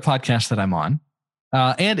 there's another podcast that I'm on.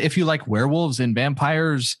 And if you like werewolves and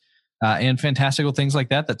vampires and fantastical things like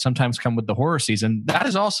that sometimes come with the horror season, that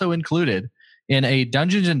is also included in a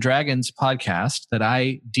Dungeons and Dragons podcast that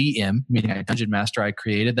I DM, meaning I Dungeon Master. I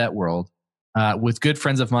created that world with good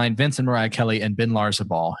friends of mine, Vince and Mariah Kelly and Ben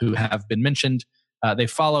Larzabal, who have been mentioned. They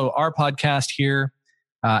follow our podcast here,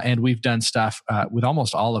 and we've done stuff with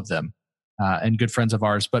almost all of them. And good friends of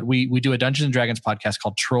ours. But we do a Dungeons and Dragons podcast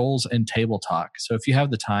called Trolls and Table Talk. So if you have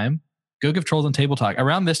the time, go give Trolls and Table Talk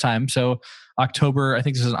around this time. So October, I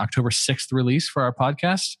think this is an October 6th release for our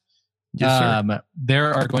podcast. Yes, sir.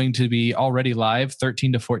 There are going to be already live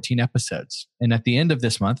 13 to 14 episodes. And at the end of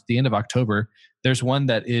this month, at the end of October, there's one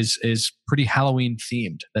that is pretty Halloween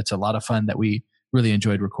themed. That's a lot of fun that we really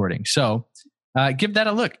enjoyed recording. So give that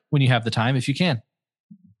a look when you have the time, if you can.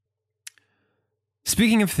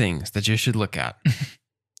 Speaking of things that you should look at,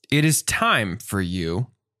 it is time for you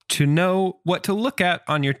to know what to look at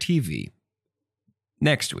on your TV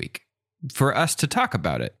next week, for us to talk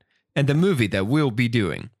about it and the movie that we'll be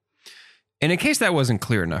doing. And in case that wasn't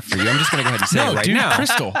clear enough for you, I'm just going to go ahead and say it right now.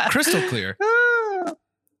 Crystal clear.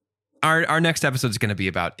 Our next episode is going to be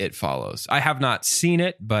about It Follows. I have not seen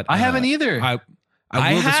it, but I haven't either. I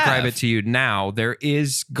will describe it to you now. There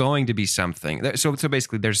is going to be something. So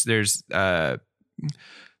basically, there's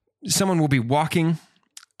someone will be walking,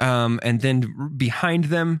 and then behind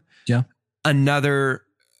them,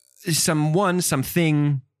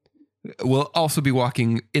 something will also be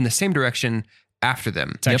walking in the same direction after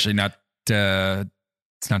them. It's actually not.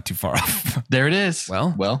 It's not too far off. There it is.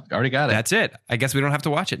 Well, already got it. That's it. I guess we don't have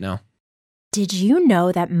to watch it now. Did you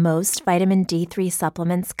know that most vitamin D3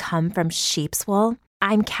 supplements come from sheep's wool?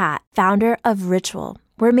 I'm Kat, founder of Ritual.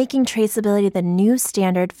 We're making traceability the new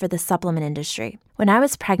standard for the supplement industry. When I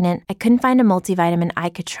was pregnant, I couldn't find a multivitamin I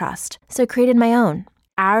could trust, so I created my own.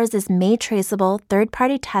 Ours is made traceable,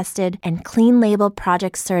 third-party tested, and clean label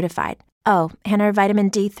project certified. Oh, and our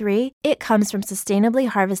vitamin D3? It comes from sustainably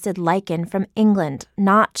harvested lichen from England,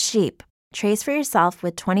 not sheep. Trace for yourself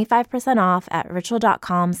with 25% off at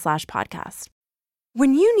ritual.com/podcast.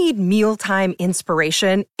 When you need mealtime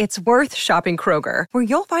inspiration, it's worth shopping Kroger, where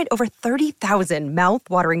you'll find over 30,000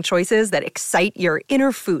 mouth-watering choices that excite your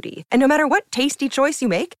inner foodie. And no matter what tasty choice you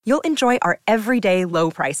make, you'll enjoy our everyday low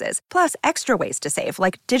prices, plus extra ways to save,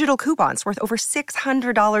 like digital coupons worth over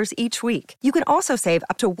 $600 each week. You can also save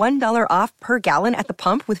up to $1 off per gallon at the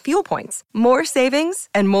pump with fuel points. More savings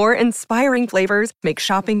and more inspiring flavors make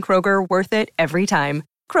shopping Kroger worth it every time.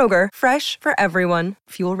 Kroger, fresh for everyone.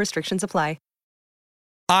 Fuel restrictions apply.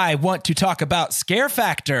 I want to talk about Scare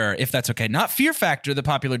Factor, if that's okay. Not Fear Factor, the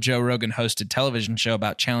popular Joe Rogan hosted television show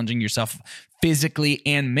about challenging yourself physically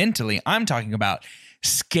and mentally. I'm talking about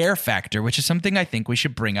Scare Factor, which is something I think we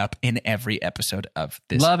should bring up in every episode of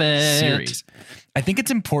this series. I think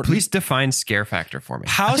it's important. Please define Scare Factor for me.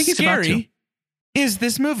 How scary is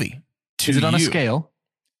this movie? Is it on a scale?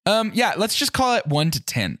 Yeah, let's just call it 1 to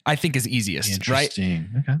 10. I think is easiest, right? Okay.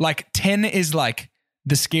 Like 10 is like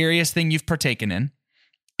the scariest thing you've partaken in.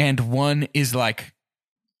 And 1 is like,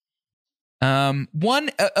 a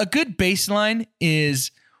good baseline is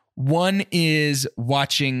 1 is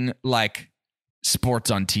watching like sports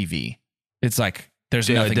on TV. It's like, there's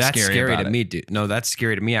nothing that's scary about to it. me, dude. No, that's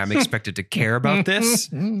scary to me. I'm expected to care about this.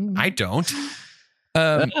 I don't.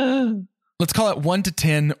 Let's call it 1 to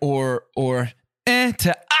 10 or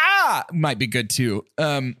to might be good too.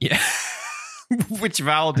 Yeah. Which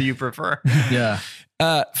vowel do you prefer? Yeah.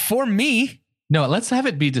 For me, no, let's have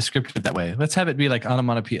it be descriptive that way. Let's have it be like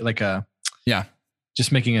onomatopoeia, like a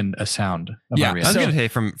Just making a sound of Yeah, my I was reaction. going to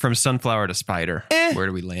say from sunflower to spider. Where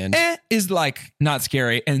do we land? Is like not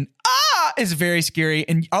scary, and is very scary.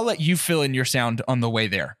 And I'll let you fill in your sound on the way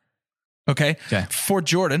there. Okay. Okay. For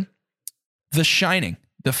Jordan, The Shining,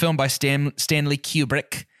 the film by Stanley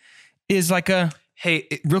Kubrick, is like a. Hey,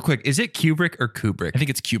 real quick, is it Kubrick or Kubrick? I think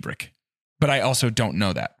it's Kubrick, but I also don't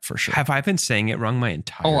know that for sure. Have I been saying it wrong my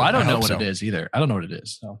entire Oh, I don't know hope what so. it is either. I don't know what it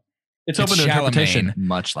is. So it's It's open to interpretation, Chalamet.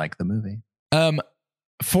 much like the movie.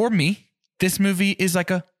 For me, this movie is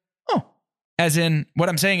like a as in what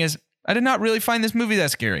I'm saying is I did not really find this movie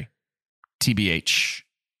that scary. TBH.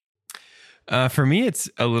 For me, it's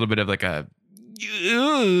a little bit of like a.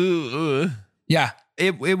 Yeah.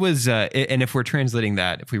 It was, and if we're translating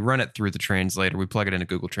that, if we run it through the translator, we plug it into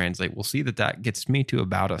Google Translate, we'll see that gets me to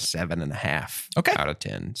about a 7.5 Okay. out of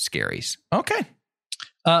 10 scaries. Okay.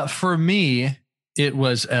 For me, it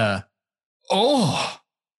was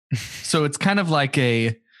so it's kind of like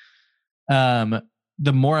a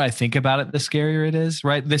the more I think about it, the scarier it is,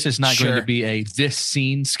 right? This is not going Sure. to be this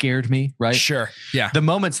scene scared me, right? Sure. Yeah. The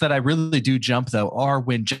moments that I really do jump though are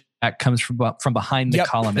when Jack comes from behind the Yep,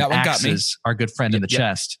 column that and one got me. axes our good friend in the Yep.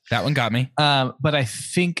 chest. That one got me. But I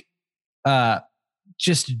think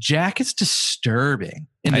just Jack is disturbing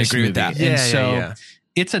in I this agree with movie. that. And so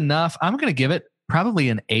it's enough. I'm going to give it probably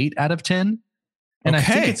an 8 out of 10. And I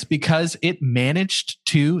think Okay. it's because it managed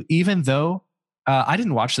to, even though I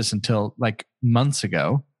didn't watch this until like months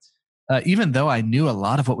ago, even though I knew a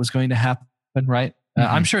lot of what was going to happen, right?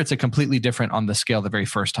 I'm sure it's a completely different on the scale the very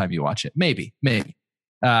first time you watch it. Maybe.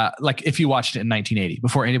 Like if you watched it in 1980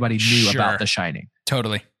 before anybody knew Sure. about The Shining.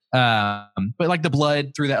 Totally. But like the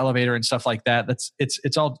blood through the elevator and stuff like that,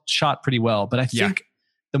 it's all shot pretty well. But I think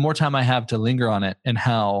the more time I have to linger on it and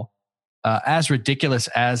how as ridiculous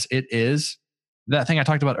as it is, that thing I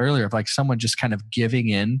talked about earlier of like someone just kind of giving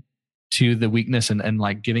in to the weakness and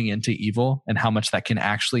like giving into evil and how much that can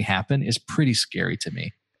actually happen is pretty scary to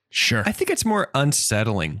me. Sure. I think it's more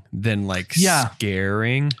unsettling than like Yeah.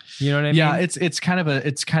 scaring. You know what I mean? Yeah, it's kind of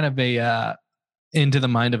a into the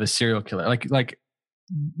mind of a serial killer. Like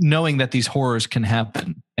knowing that these horrors can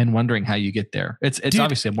happen and wondering how you get there. It's Dude.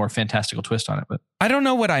 obviously a more fantastical twist on it, but I don't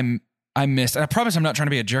know what I missed. And I promise I'm not trying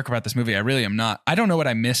to be a jerk about this movie. I really am not. I don't know what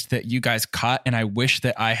I missed that you guys caught, and I wish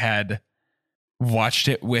that I had watched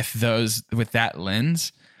it with that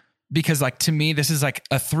lens, because like to me this is like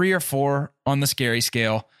a 3 or 4 on the scary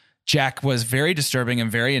scale. Jack was very disturbing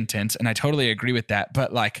and very intense, and I totally agree with that,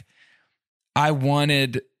 but like I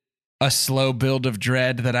wanted a slow build of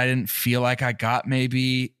dread that I didn't feel like I got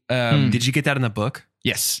maybe. Did you get that in the book?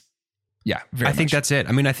 Yes. Yeah, very I think much. that's it.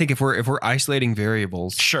 I mean, I think if we're isolating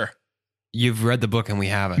variables, sure. you've read the book and we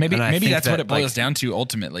haven't. Maybe And I think that's what that, it boils like, down to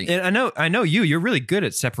ultimately. And I know you're really good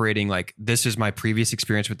at separating like this is my previous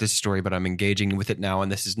experience with this story, but I'm engaging with it now,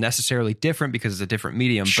 and this is necessarily different because it's a different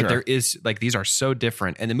medium. Sure. But there is like these are so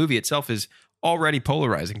different, and the movie itself is already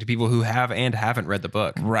polarizing to people who have and haven't read the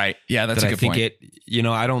book. Right. Yeah, that's that a good I think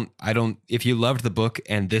point. I don't if you loved the book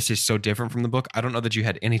and this is so different from the book, I don't know that you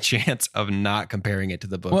had any chance of not comparing it to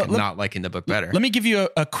the book Well, and let- not liking the book better. Let me give you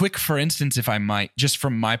a quick, for instance, if I might, just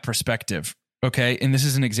from my perspective. Okay. And this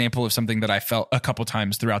is an example of something that I felt a couple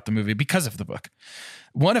times throughout the movie because of the book.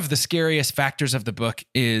 One of the scariest factors of the book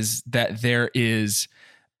is that there is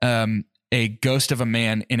a ghost of a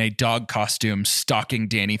man in a dog costume stalking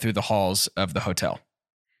Danny through the halls of the hotel.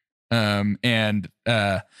 And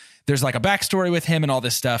there's like a backstory with him and all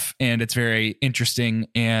this stuff, and it's very interesting.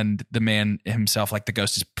 And the man himself, like the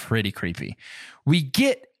ghost, is pretty creepy. We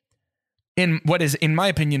get in what is, in my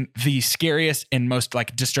opinion, the scariest and most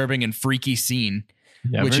like disturbing and freaky scene,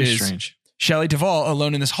 which very is strange. Shelley Duvall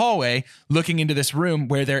alone in this hallway, looking into this room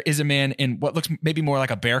where there is a man in what looks maybe more like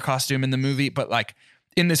a bear costume in the movie, but like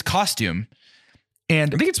in this costume.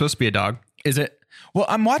 And I think it's supposed to be a dog. is it? Well,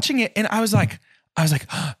 I'm watching it and I was like,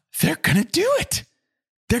 oh, they're gonna do it.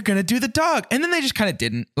 They're gonna do the dog. And then they just kind of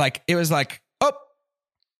didn't. Like it was like, oh,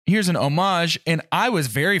 here's an homage. And I was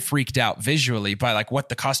very freaked out visually by like what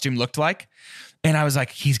the costume looked like. And I was like,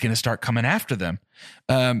 he's gonna start coming after them.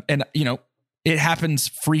 And you know, it happens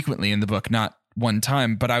frequently in the book, not one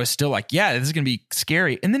time, but I was still like, yeah, this is gonna be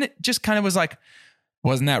scary. And then it just kind of was like,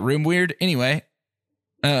 wasn't that room weird? Anyway.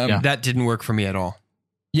 That didn't work for me at all.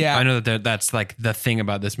 Yeah. I know that's like the thing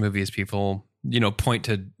about this movie is people, you know, point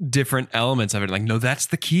to different elements of it. Like, no, that's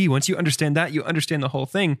the key. Once you understand that, you understand the whole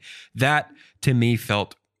thing. That to me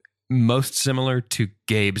felt most similar to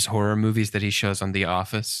Gabe's horror movies that he shows on The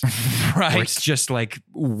Office. Right. Where it's just like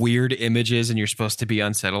weird images and you're supposed to be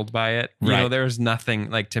unsettled by it. You know, Right. there's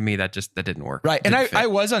nothing like, to me, that didn't work. Right. And Didn't fit. I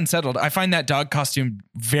was unsettled. I find that dog costume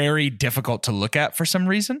very difficult to look at for some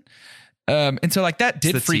reason. And so like that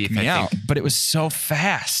did the freak teeth, me I out, think. but it was so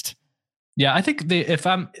fast. Yeah, I think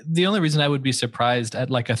the only reason I would be surprised at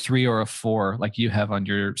like a 3 or a 4, like you have on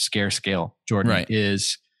your scare scale, Jordan, Right.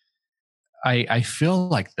 is I feel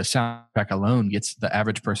like the soundtrack alone gets the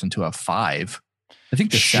average person to a 5. I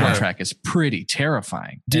think the Sure. soundtrack is pretty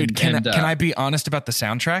terrifying. Dude, And, can I be honest about the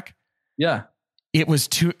soundtrack? Yeah. It was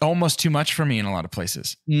almost too much for me in a lot of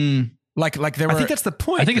places. Like there were. I think that's the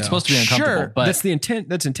point. I think it's though. supposed to be uncomfortable, Sure, but That's the intent.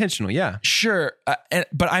 That's intentional. Yeah. Sure,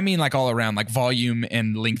 but I mean, like all around, like volume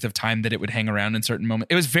and length of time that it would hang around in certain moments.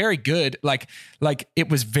 It was very good. Like it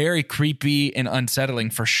was very creepy and unsettling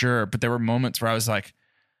for sure. But there were moments where I was like,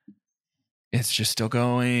 "It's just still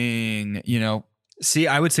going," you know. See,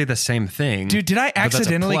 I would say the same thing. Dude, did I that's a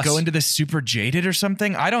accidentally plus. go into this super jaded or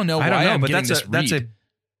something? I don't know why I don't know, I'm but getting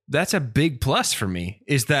that's a big plus for me,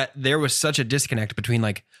 is that there was such a disconnect between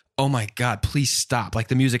like, oh my God, please stop. Like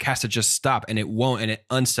the music has to just stop, and it won't, and it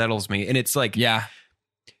unsettles me. And it's like, Yeah,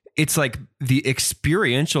 it's like the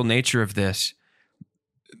experiential nature of this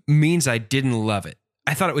means I didn't love it.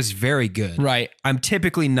 I thought it was very good. right. I'm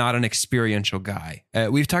typically not an experiential guy.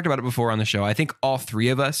 We've talked about it before on the show. I think all three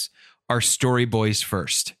of us are story boys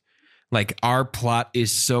first. Like our plot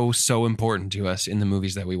is so important to us in the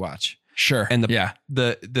movies that we watch. Sure. And yeah,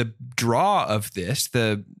 the draw of this,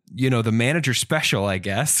 the manager special, I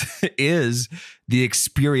guess, is the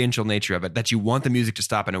experiential nature of it, that you want the music to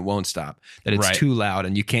stop and it won't stop, that it's Right. too loud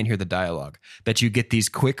and you can't hear the dialogue, that you get these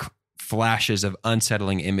quick flashes of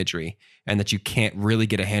unsettling imagery, and that you can't really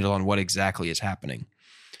get a handle on what exactly is happening.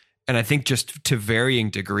 And I think just to varying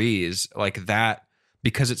degrees like that,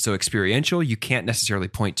 because it's so experiential, you can't necessarily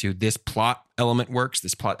point to this plot element works,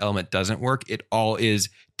 this plot element doesn't work. It all is,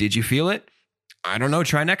 did you feel it? I don't know.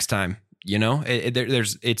 Try next time. You know,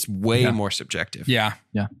 it's way more subjective. yeah.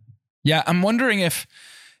 I'm wondering if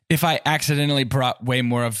I accidentally brought way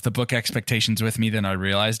more of the book expectations with me than I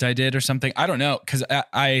realized I did or something. I don't know, because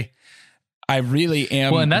I really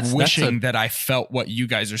am Well, and that's wishing that I felt what you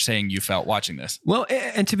guys are saying you felt watching this. Well,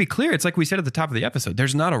 and to be clear, it's like we said at the top of the episode,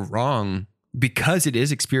 there's not a wrong, because it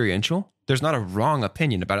is experiential, there's not a wrong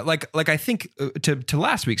opinion about it. Like I think to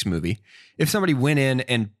last week's movie, if somebody went in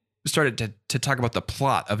and started to talk about the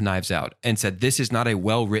plot of Knives Out and said, this is not a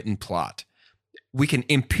well-written plot, we can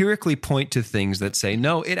empirically point to things that say,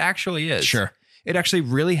 no, it actually is. Sure. It actually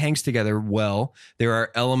really hangs together well. There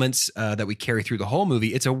are elements that we carry through the whole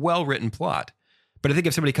movie. It's a well-written plot. But I think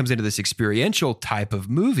if somebody comes into this experiential type of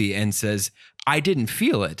movie and says, I didn't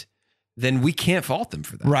feel it, then we can't fault them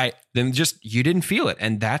for that. Right. Then just, you didn't feel it,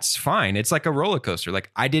 and that's fine. It's like a roller coaster.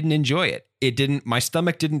 Like, I didn't enjoy it. My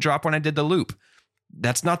stomach didn't drop when I did the loop.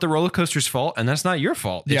 That's not the roller coaster's fault, and that's not your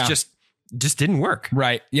fault. Yeah. It's just didn't work.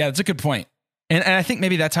 Right. Yeah, that's a good point. And I think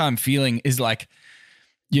maybe that's how I'm feeling, is like,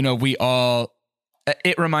 you know,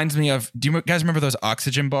 it reminds me of, do you guys remember those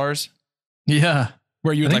oxygen bars yeah.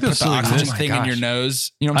 where you would I like think put the those still oxygen exist. thing Oh my in your gosh.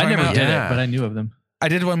 nose? You know what I'm I talking never about? did Yeah. it, but I knew of them. I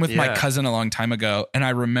did one with my Yeah. cousin a long time ago, and I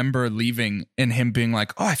remember leaving and him being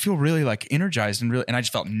like, "Oh, I feel really like energized and I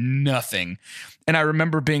just felt nothing." And I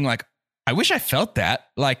remember being like, "I wish I felt that.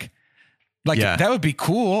 Like Yeah. that would be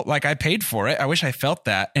cool. Like I paid for it. I wish I felt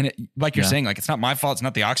that." And like you're Yeah. saying, like it's not my fault. It's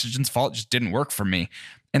not the oxygen's fault. It just didn't work for me.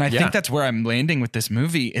 And I Yeah. think that's where I'm landing with this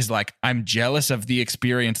movie, is like I'm jealous of the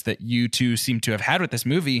experience that you two seem to have had with this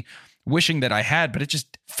movie, wishing that I had, but it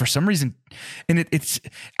just, for some reason, and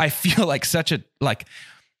I feel like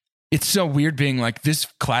it's so weird being like, this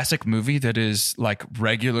classic movie that is like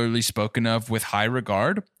regularly spoken of with high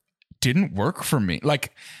regard didn't work for me.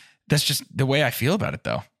 Like that's just the way I feel about it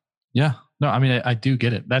though. Yeah. No, I mean, I do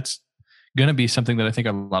get it. That's going to be something that I think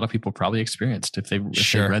a lot of people probably experienced if they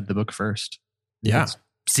Sure. read the book first. Yeah. It's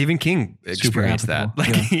Stephen King experienced that.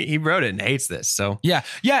 applicable. Like Yeah. he wrote it and hates this. So Yeah.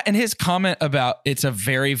 Yeah. And his comment about it's a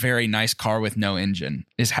very, very nice car with no engine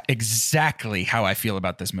is exactly how I feel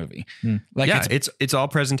about this movie. Like yeah, it's all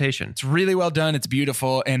presentation. it's really well done. It's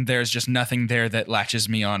beautiful. And there's just nothing there that latches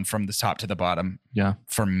me on from the top to the bottom Yeah.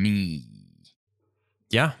 for me.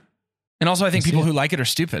 Yeah. And also, I think I see people it. who like it are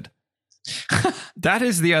stupid. That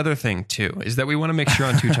is the other thing too, is that we want to make sure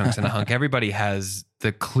on Two Chunks and a Hunk, everybody has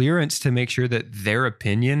the clearance to make sure that their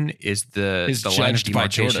opinion is the Is line of judged by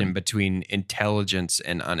demarcation Jordan. between intelligence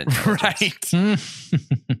and unintelligence.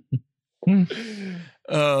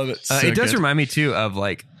 Oh, that's It does remind me too of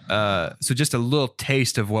like, so just a little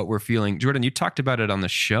taste of what we're feeling. Jordan, you talked about it on the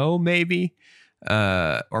show, maybe,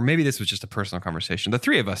 or maybe this was just a personal conversation. The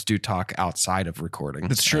three of us do talk outside of recording.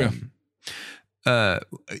 That's true.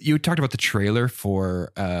 You talked about the trailer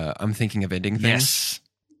for I'm Thinking of Ending Things. Yes.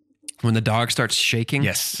 When the dog starts shaking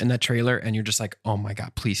Yes. in that trailer, and you're just like, oh my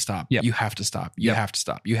God, please stop. Yep. You have to stop. You Yep. have to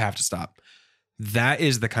stop. You have to stop. that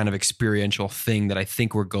is the kind of experiential thing that I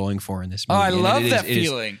think we're going for in this Oh, movie. I And love it that is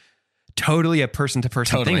feeling. totally a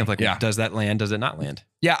person-to-person Totally, thing of like, yeah. does that land? Does it not land?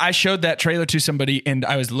 Yeah, I showed that trailer to somebody and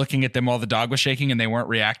I was looking at them while the dog was shaking and they weren't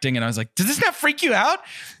reacting. And I was like, does this not freak you out?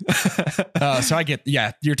 So I get,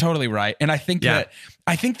 yeah, you're totally right. And I think that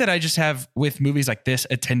I just have with movies like this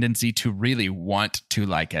a tendency to really want to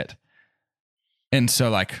like it. And so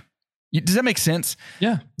like, does that make sense?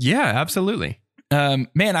 Yeah. Yeah, absolutely.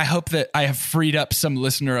 Man, I hope that I have freed up some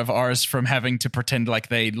listener of ours from having to pretend like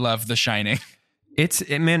they love The Shining.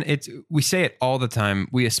 We say it all the time.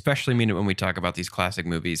 We especially mean it when we talk about these classic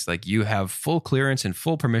movies. Like, you have full clearance and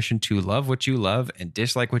full permission to love what you love and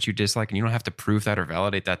dislike what you dislike, and you don't have to prove that or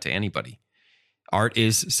validate that to anybody. Art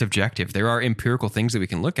is subjective. There are empirical things that we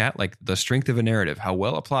can look at, like the strength of a narrative, how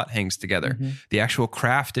well a plot hangs together, the actual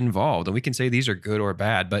craft involved, and we can say these are good or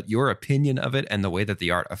bad, but your opinion of it and the way that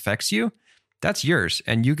the art affects you, that's yours,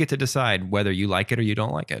 and you get to decide whether you like it or you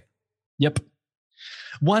don't like it. Yep.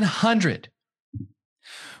 100.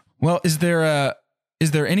 Well, is there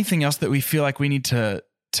anything else that we feel like we need to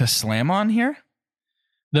slam on here?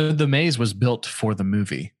 The maze was built for the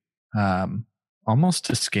movie, almost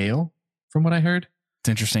to scale, from what I heard It's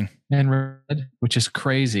interesting. and read, which is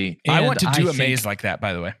crazy. I And want to do a think- maze like that,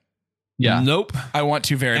 by the way. Yeah. Nope. I want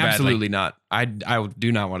to very Absolutely badly. not. I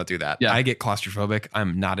do not want to do that. Yeah. I get claustrophobic.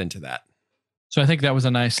 I'm not into that. So I think that was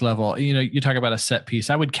a nice level. You know, you talk about a set piece.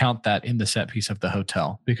 I would count that in the set piece of the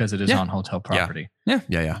hotel because it is Yeah. on hotel property.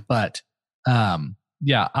 Yeah. But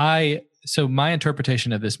so my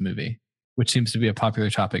interpretation of this movie, which seems to be a popular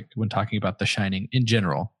topic when talking about The Shining in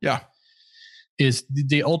general, is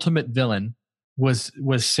the ultimate villain was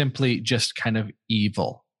simply just kind of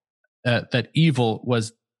evil. That evil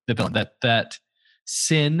was the villain. That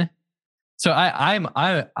sin. So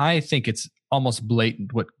I think it's almost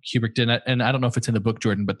blatant what Kubrick did, and I don't know if it's in the book,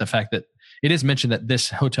 Jordan, but the fact that it is mentioned that this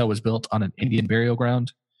hotel was built on an Indian burial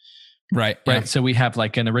ground. Right. Right. So we have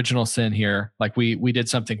like an original sin here. Like we did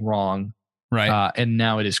something wrong. Right. And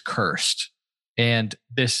now it is cursed. And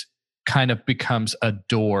this kind of becomes a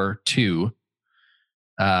door to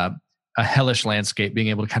a hellish landscape, being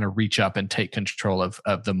able to kind of reach up and take control of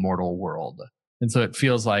the mortal world. And so it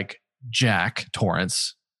feels like Jack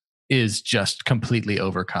Torrance is just completely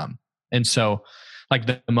overcome. And so like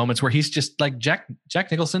the moments where he's just like Jack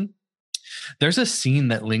Nicholson, there's a scene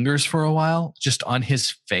that lingers for a while just on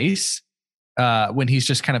his face when he's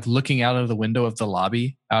just kind of looking out of the window of the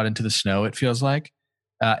lobby out into the snow, it feels like.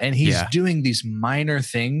 And he's doing these minor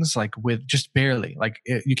things like with just barely, like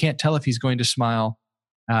you can't tell if he's going to smile.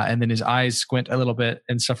 And then his eyes squint a little bit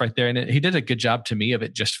and stuff right there. And he did a good job to me of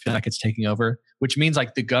it just feel like it's taking over, which means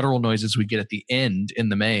like the guttural noises we get at the end in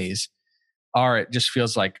the maze it just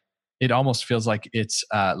feels like, it almost feels like it's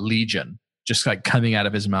Legion, just like coming out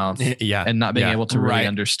of his mouth and not being able to really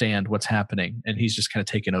understand what's happening. And he's just kind of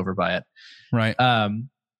taken over by it. Right.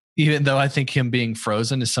 Even though I think him being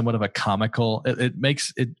frozen is somewhat of a comical, it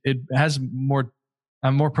makes it has more.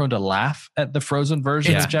 I'm more prone to laugh at the frozen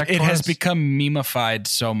version of Jack It Torrance. has become memeified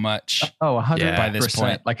so much. Oh, 100% by this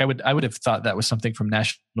point. Like I would have thought that was something from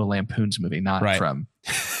National Lampoon's movie, not from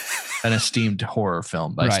an esteemed horror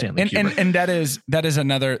film by Stanley Kubrick. And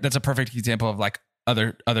that's a perfect example of like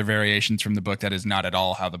other variations from the book. That is not at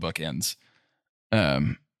all how the book ends. Which How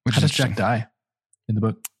is does Jack interesting. die in the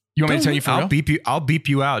book? You want me to tell you for real? I'll beep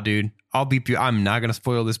you out, dude. I'll beep you. I'm not going to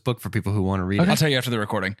spoil this book for people who want to read I'll it. tell you after the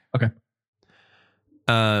recording. Okay.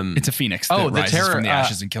 It's a phoenix that the rises terror, from the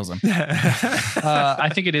ashes and kills him. I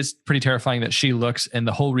think it is pretty terrifying that she looks, and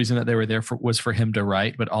the whole reason that they were there was for him to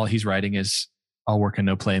write, but all he's writing is "all work and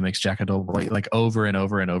no play makes Jack a dull boy," like over and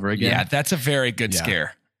over and over again. Yeah, that's a very good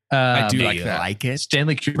scare. I do like that. Like it?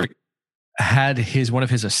 Stanley Kubrick had one of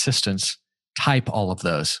his assistants type all of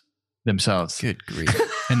those themselves. Good grief.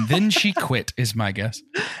 And then she quit, is my guess.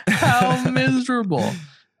 How miserable.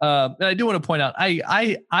 And I do want to point out,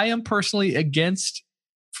 I am personally against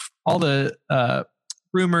all the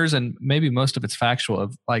rumors, and maybe most of it's factual,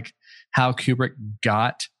 of like how Kubrick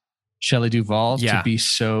got Shelley Duvall to be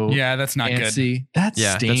so that's not antsy. That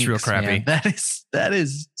stinks, that's real crappy. man. That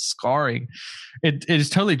is scarring. It is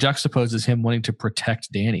totally juxtaposes him wanting to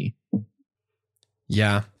protect Danny.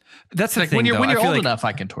 Yeah. That's the Like thing, when you're though. I feel old like- enough,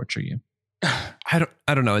 I can torture you. I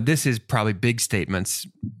don't know. This is probably big statements.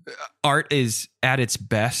 Art is at its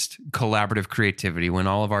best collaborative creativity, when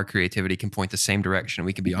all of our creativity can point the same direction.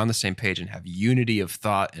 We can be on the same page and have unity of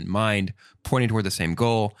thought and mind pointing toward the same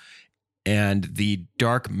goal. And the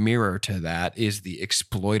dark mirror to that is the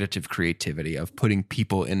exploitative creativity of putting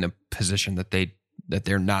people in a position that they that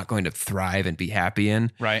they're not going to thrive and be happy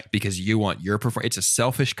in. Right. Because you want your performance. It's a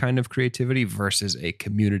selfish kind of creativity versus a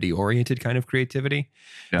community-oriented kind of creativity.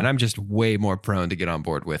 Yeah. And I'm just way more prone to get on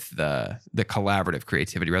board with the collaborative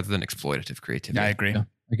creativity rather than exploitative creativity. I agree. Yeah,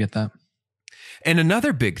 I get that. And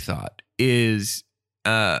another big thought is,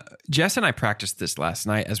 Jess and I practiced this last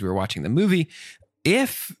night as we were watching the movie.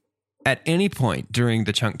 If at any point during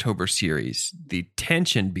the Chunktober series, the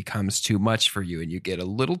tension becomes too much for you and you get a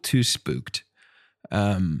little too spooked,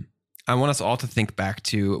 I want us all to think back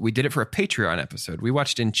to, we did it for a Patreon episode. We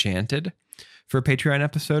watched Enchanted for a Patreon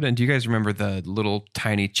episode. And do you guys remember the little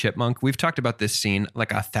tiny chipmunk? We've talked about this scene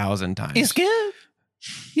like 1,000 times. It's good.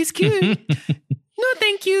 He's cute. No,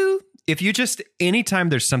 thank you. If you just, anytime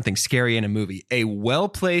there's something scary in a movie, a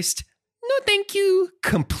well-placed, no, thank you,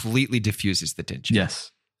 completely diffuses the tension.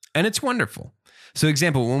 Yes. And it's wonderful. So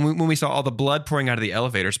example, when we saw all the blood pouring out of the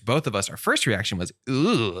elevators, both of us, our first reaction was,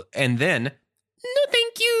 ooh, and then, no,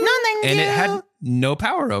 thank you. No, thank you. And it had no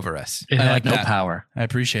power over us. It I had like no that. power. I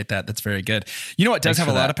appreciate that. That's very good. You know what does Thanks have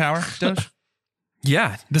a for lot that. of power, Doge?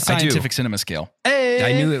 Yeah, The I do. scientific cinema scale. Hey.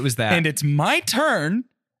 I knew it was that. And it's my turn.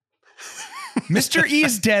 Mr. E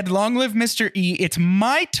is dead. Long live Mr. E. It's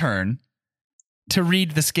my turn to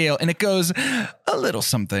read the scale. And it goes a little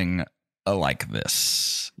something like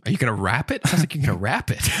this. Are you going to rap it? Sounds like you're going to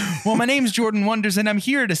rap it. Well, my name's Jordan Wonders, and I'm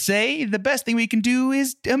here to say the best thing we can do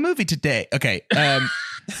is a movie today. Okay.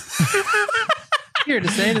 Here to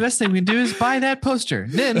say the best thing we can do is buy that poster.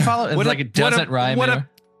 Then follow it. Like it doesn't rhyme. What anywhere.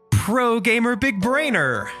 a pro gamer big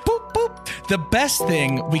brainer. Boop, boop. The best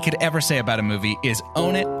thing we could ever say about a movie is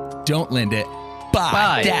own it, don't lend it,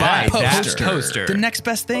 buy that poster. The next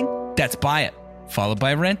best thing, that's buy it, followed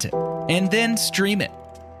by rent it, and then stream it.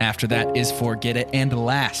 After that is forget it. And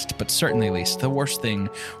last, but certainly least, the worst thing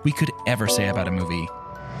we could ever say about a movie.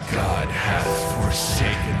 God hath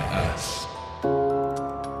forsaken us.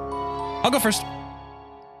 I'll go first.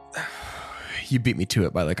 You beat me to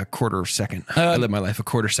it by like a quarter second. I live my life a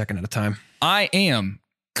quarter second at a time. I am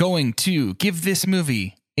going to give this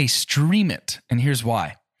movie a stream it. And here's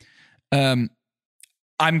why. I'm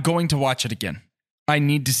going to watch it again. I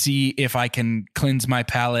need to see if I can cleanse my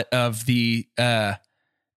palate of the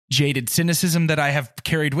jaded cynicism that I have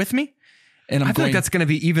carried with me. And I feel like that's going to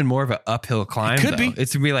be even more of an uphill climb. It could though. be.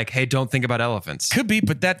 It's going to be like, hey, don't think about elephants. Could be,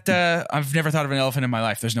 but that I've never thought of an elephant in my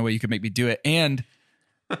life. There's no way you could make me do it. And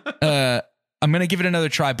I'm going to give it another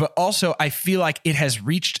try. But also, I feel like it has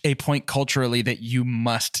reached a point culturally that you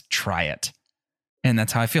must try it. And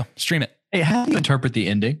that's how I feel. Stream it. Hey, how do you interpret the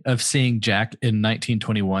ending of seeing Jack in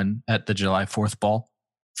 1921 at the July 4th ball?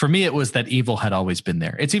 For me, it was that evil had always been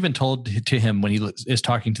there. It's even told to him when he is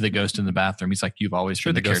talking to the ghost in the bathroom. He's like, you've always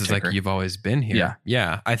been the ghost caretaker. is like, you've always been here. Yeah.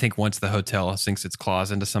 Yeah. I think once the hotel sinks its claws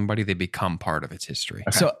into somebody, they become part of its history.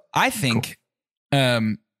 Okay. So I think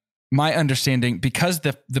my understanding, because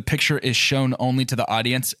the picture is shown only to the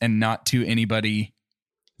audience and not to anybody.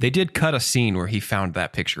 They did cut a scene where he found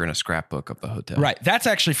that picture in a scrapbook of the hotel. Right. That's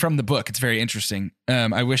actually from the book. It's very interesting.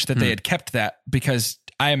 I wish that they had kept that, because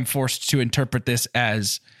I am forced to interpret this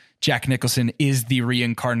as Jack Nicholson is the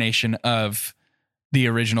reincarnation of the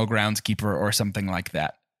original groundskeeper or something like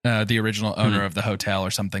that. The original owner of the hotel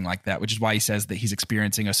or something like that, which is why he says that he's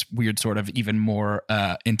experiencing a weird sort of even more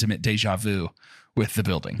intimate deja vu with the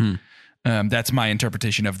building. That's my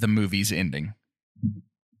interpretation of the movie's ending.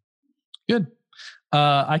 Good.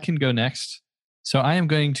 I can go next. So I'm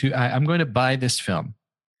going to buy this film.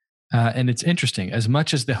 And it's interesting. As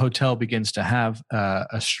much as the hotel begins to have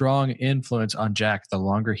a strong influence on Jack, the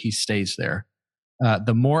longer he stays there,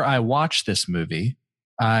 the more I watch this movie,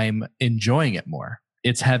 I'm enjoying it more.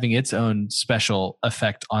 It's having its own special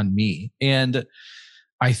effect on me. And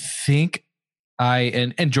I think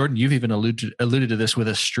and Jordan, you've even alluded to this with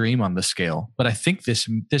a stream on the scale, but I think this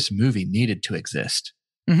movie needed to exist,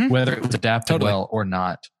 whether it was adapted well or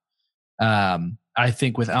not. I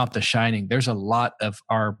think without The Shining, there's a lot of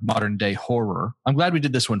our modern day horror. I'm glad we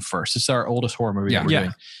did this one first. It's our oldest horror movie that we're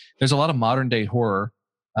doing. There's a lot of modern day horror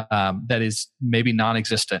that is maybe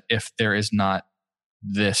non-existent if there is not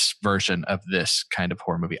this version of this kind of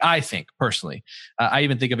horror movie. I think personally, I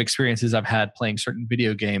even think of experiences I've had playing certain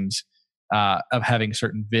video games, of having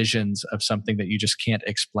certain visions of something that you just can't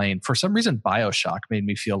explain. For some reason, BioShock made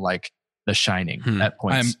me feel like The Shining at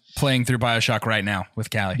points. I'm playing through BioShock right now with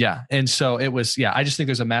Callie. Yeah. And so it was, I just think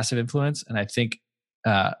there's a massive influence, and I think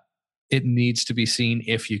it needs to be seen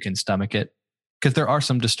if you can stomach it. Because there are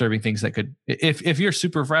some disturbing things that could, if you're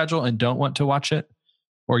super fragile and don't want to watch it,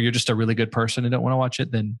 or you're just a really good person and don't want to watch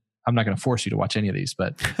it, then I'm not going to force you to watch any of these.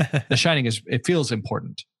 But The Shining it feels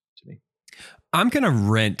important to me. I'm going to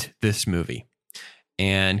rent this movie.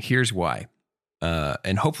 And here's why.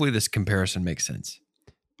 and hopefully this comparison makes sense.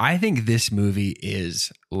 I think this movie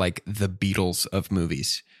is like the Beatles of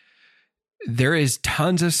movies. There is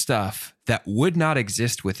tons of stuff that would not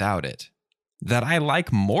exist without it that I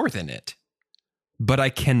like more than it. But I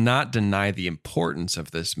cannot deny the importance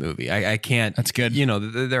of this movie. I can't. That's good. You know,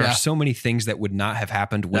 there are so many things that would not have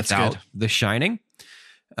happened without The Shining.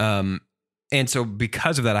 And so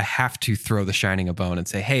because of that, I have to throw The Shining a bone and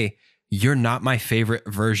say, hey, you're not my favorite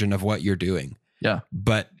version of what you're doing. Yeah.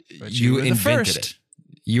 But you were the invented first. it.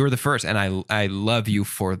 You were the first. And I love you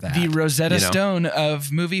for that. The Rosetta you know? Stone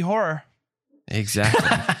of movie horror. Exactly.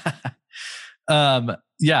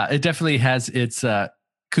 Yeah, it definitely has its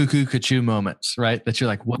cuckoo cuckoo moments, right? That you're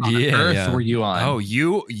like, what on earth were you on? Oh,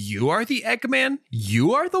 you are the Eggman?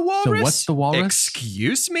 You are the walrus? So what's the walrus?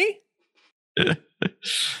 Excuse me?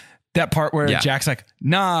 That part where Jack's like,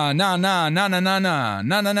 nah.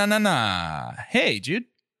 Hey, Jude.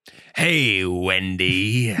 Hey,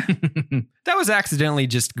 Wendy. That was accidentally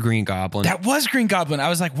just Green Goblin. That was Green Goblin. I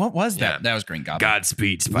was like, what was that? Yeah. That was Green Goblin.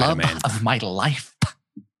 Godspeed, Love Spider-Man. of my life.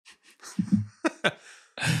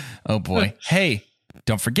 Oh, boy. Hey,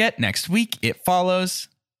 don't forget, next week, It Follows.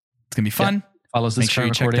 It's going to be fun. Yeah. Follows this Make sure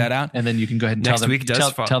you check recording, that out. and then you can go ahead and Next tell them. week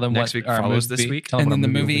does tell them next what week our follows movie- this week. tell them And what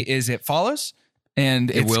then the our movie is It Follows. And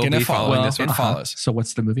It it's will going to be follow. following this one. It follows. So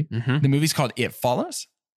what's the movie? Mhm. The movie's called It Follows.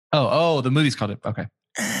 Oh, the movie's called it. Okay.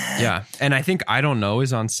 Yeah. And I think I Don't Know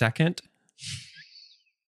is on second.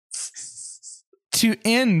 To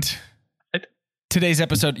end today's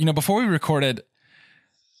episode, before we recorded,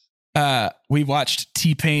 we watched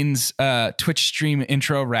T-Pain's Twitch stream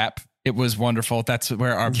intro rap. It was wonderful. That's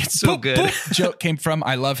where our It's so boop, good. boop joke came from.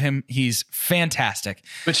 I love him. He's fantastic.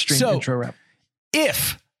 Which stream So- intro rap?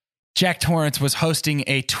 If Jack Torrance was hosting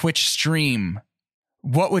a Twitch stream,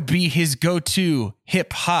 what would be his go-to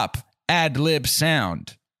hip-hop ad-lib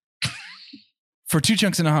sound? For Two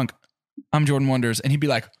Chunks and a Hunk, I'm Jordan Wonders, and he'd be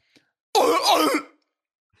like,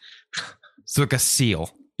 It's like a seal.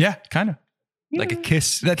 yeah, kind of. Like a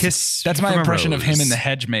kiss. That's my from a impression of him rose. in the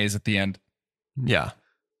hedge maze at the end. Yeah.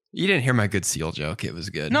 You didn't hear my good seal joke. It was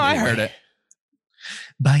good. No, I Anyway. heard it.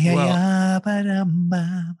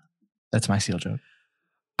 That's my seal joke.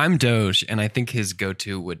 I'm Doge, and I think his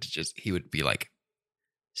go-to he would be like,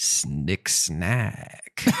 Snick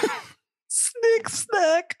Snack. Snick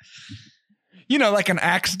snack. Like an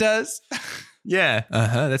axe does. Yeah.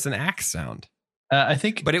 Uh-huh. That's an axe sound. I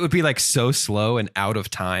think, But it would be like so slow and out of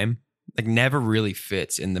time. Like never really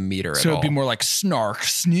fits in the meter at So all. it'd be more like snark,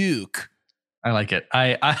 snook. I like it.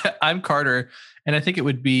 I'm Carter, and I think it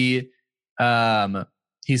would be,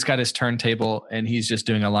 he's got his turntable and he's just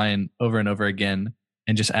doing a line over and over again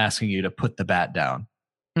and just asking you to put the bat down.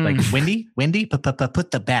 Like, Wendy, put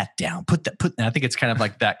the bat down. I think it's kind of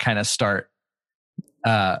like that kind of start.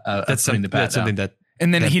 that's putting the bat that's something down. that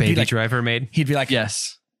And then that he'd be Baby like, Driver made.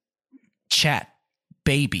 Yes. chat,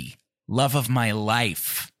 baby, love of my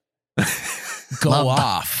life. Go Love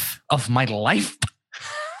off. Of my life.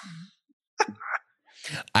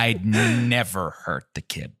 I'd never hurt the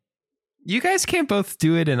kid. You guys can't both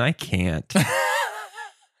do it, and I can't.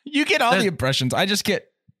 You get all the impressions. I just get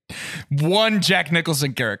one Jack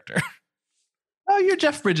Nicholson character. Oh, your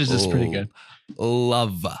Jeff Bridges is pretty good.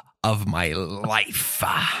 Love of my life.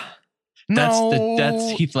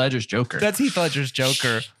 That's Heath Ledger's Joker. That's Heath Ledger's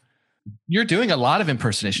Joker. You're doing a lot of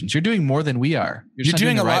impersonations. You're doing more than we are. You're just not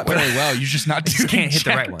doing a the right lot way. very well. You're just not doing Just can't hit the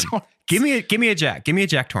Jack right one. Torrance. Give me a Jack. Give me a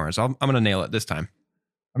Jack Torrance. I'm gonna nail it this time.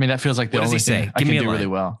 I mean, that feels like the What does only he say? thing I Give can me a do line. really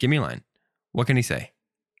well. Give me a line. What can he say?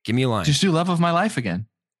 Give me a line. Just do Love of My Life again.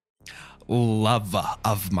 Love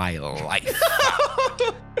of my life.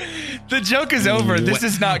 The joke is over. This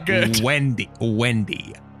is not good. Wendy.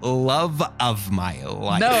 Love of my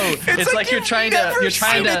life. No, it's like you're trying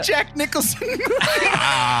to. Jack Nicholson movie.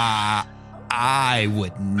 I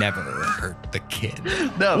would never hurt the kid.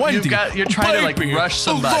 No, Wendy, you're trying to like baby, rush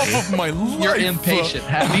somebody. love of my life. You're impatient.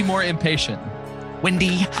 Be more impatient.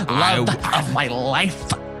 Wendy, love of my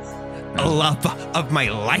life. Love of my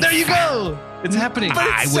life. There you go. It's happening.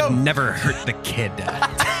 I would never hurt the kid.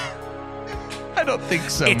 I don't think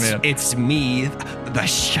so, man. It's me, the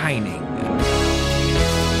Shining.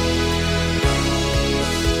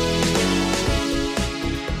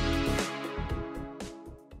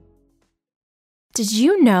 Did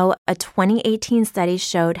you know a 2018 study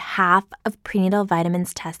showed half of prenatal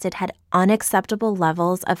vitamins tested had unacceptable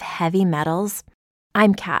levels of heavy metals?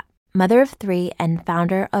 I'm Kat, mother of 3 and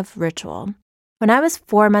founder of Ritual. When I was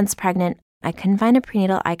 4 months pregnant, I couldn't find a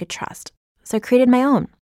prenatal I could trust, so I created my own.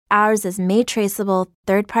 Ours is made traceable,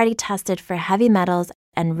 third-party tested for heavy metals,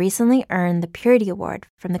 and recently earned the Purity Award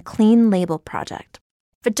from the Clean Label Project.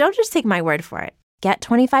 But don't just take my word for it. Get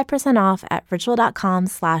 25% off at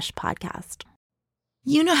ritual.com/podcast.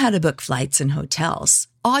 You know how to book flights and hotels.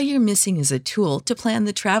 All you're missing is a tool to plan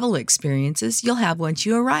the travel experiences you'll have once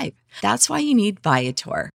you arrive. That's why you need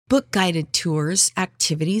Viator. Book guided tours,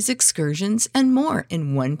 activities, excursions, and more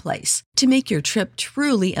in one place to make your trip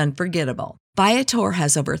truly unforgettable. Viator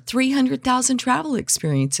has over 300,000 travel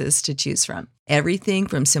experiences to choose from. Everything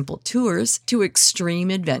from simple tours to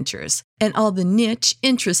extreme adventures and all the niche,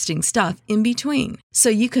 interesting stuff in between. So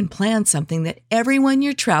you can plan something that everyone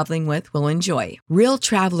you're traveling with will enjoy. Real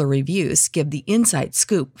traveler reviews give the inside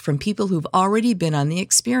scoop from people who've already been on the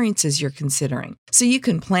experiences you're considering. So you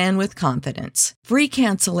can plan with confidence. Free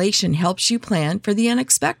cancellation helps you plan for the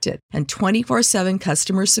unexpected. And 24/7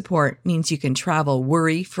 customer support means you can travel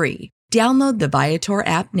worry-free. Download the Viator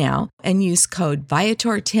app now and use code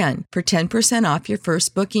Viator10 for 10% off your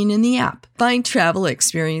first booking in the app. Find travel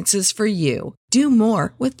experiences for you. Do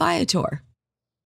more with Viator.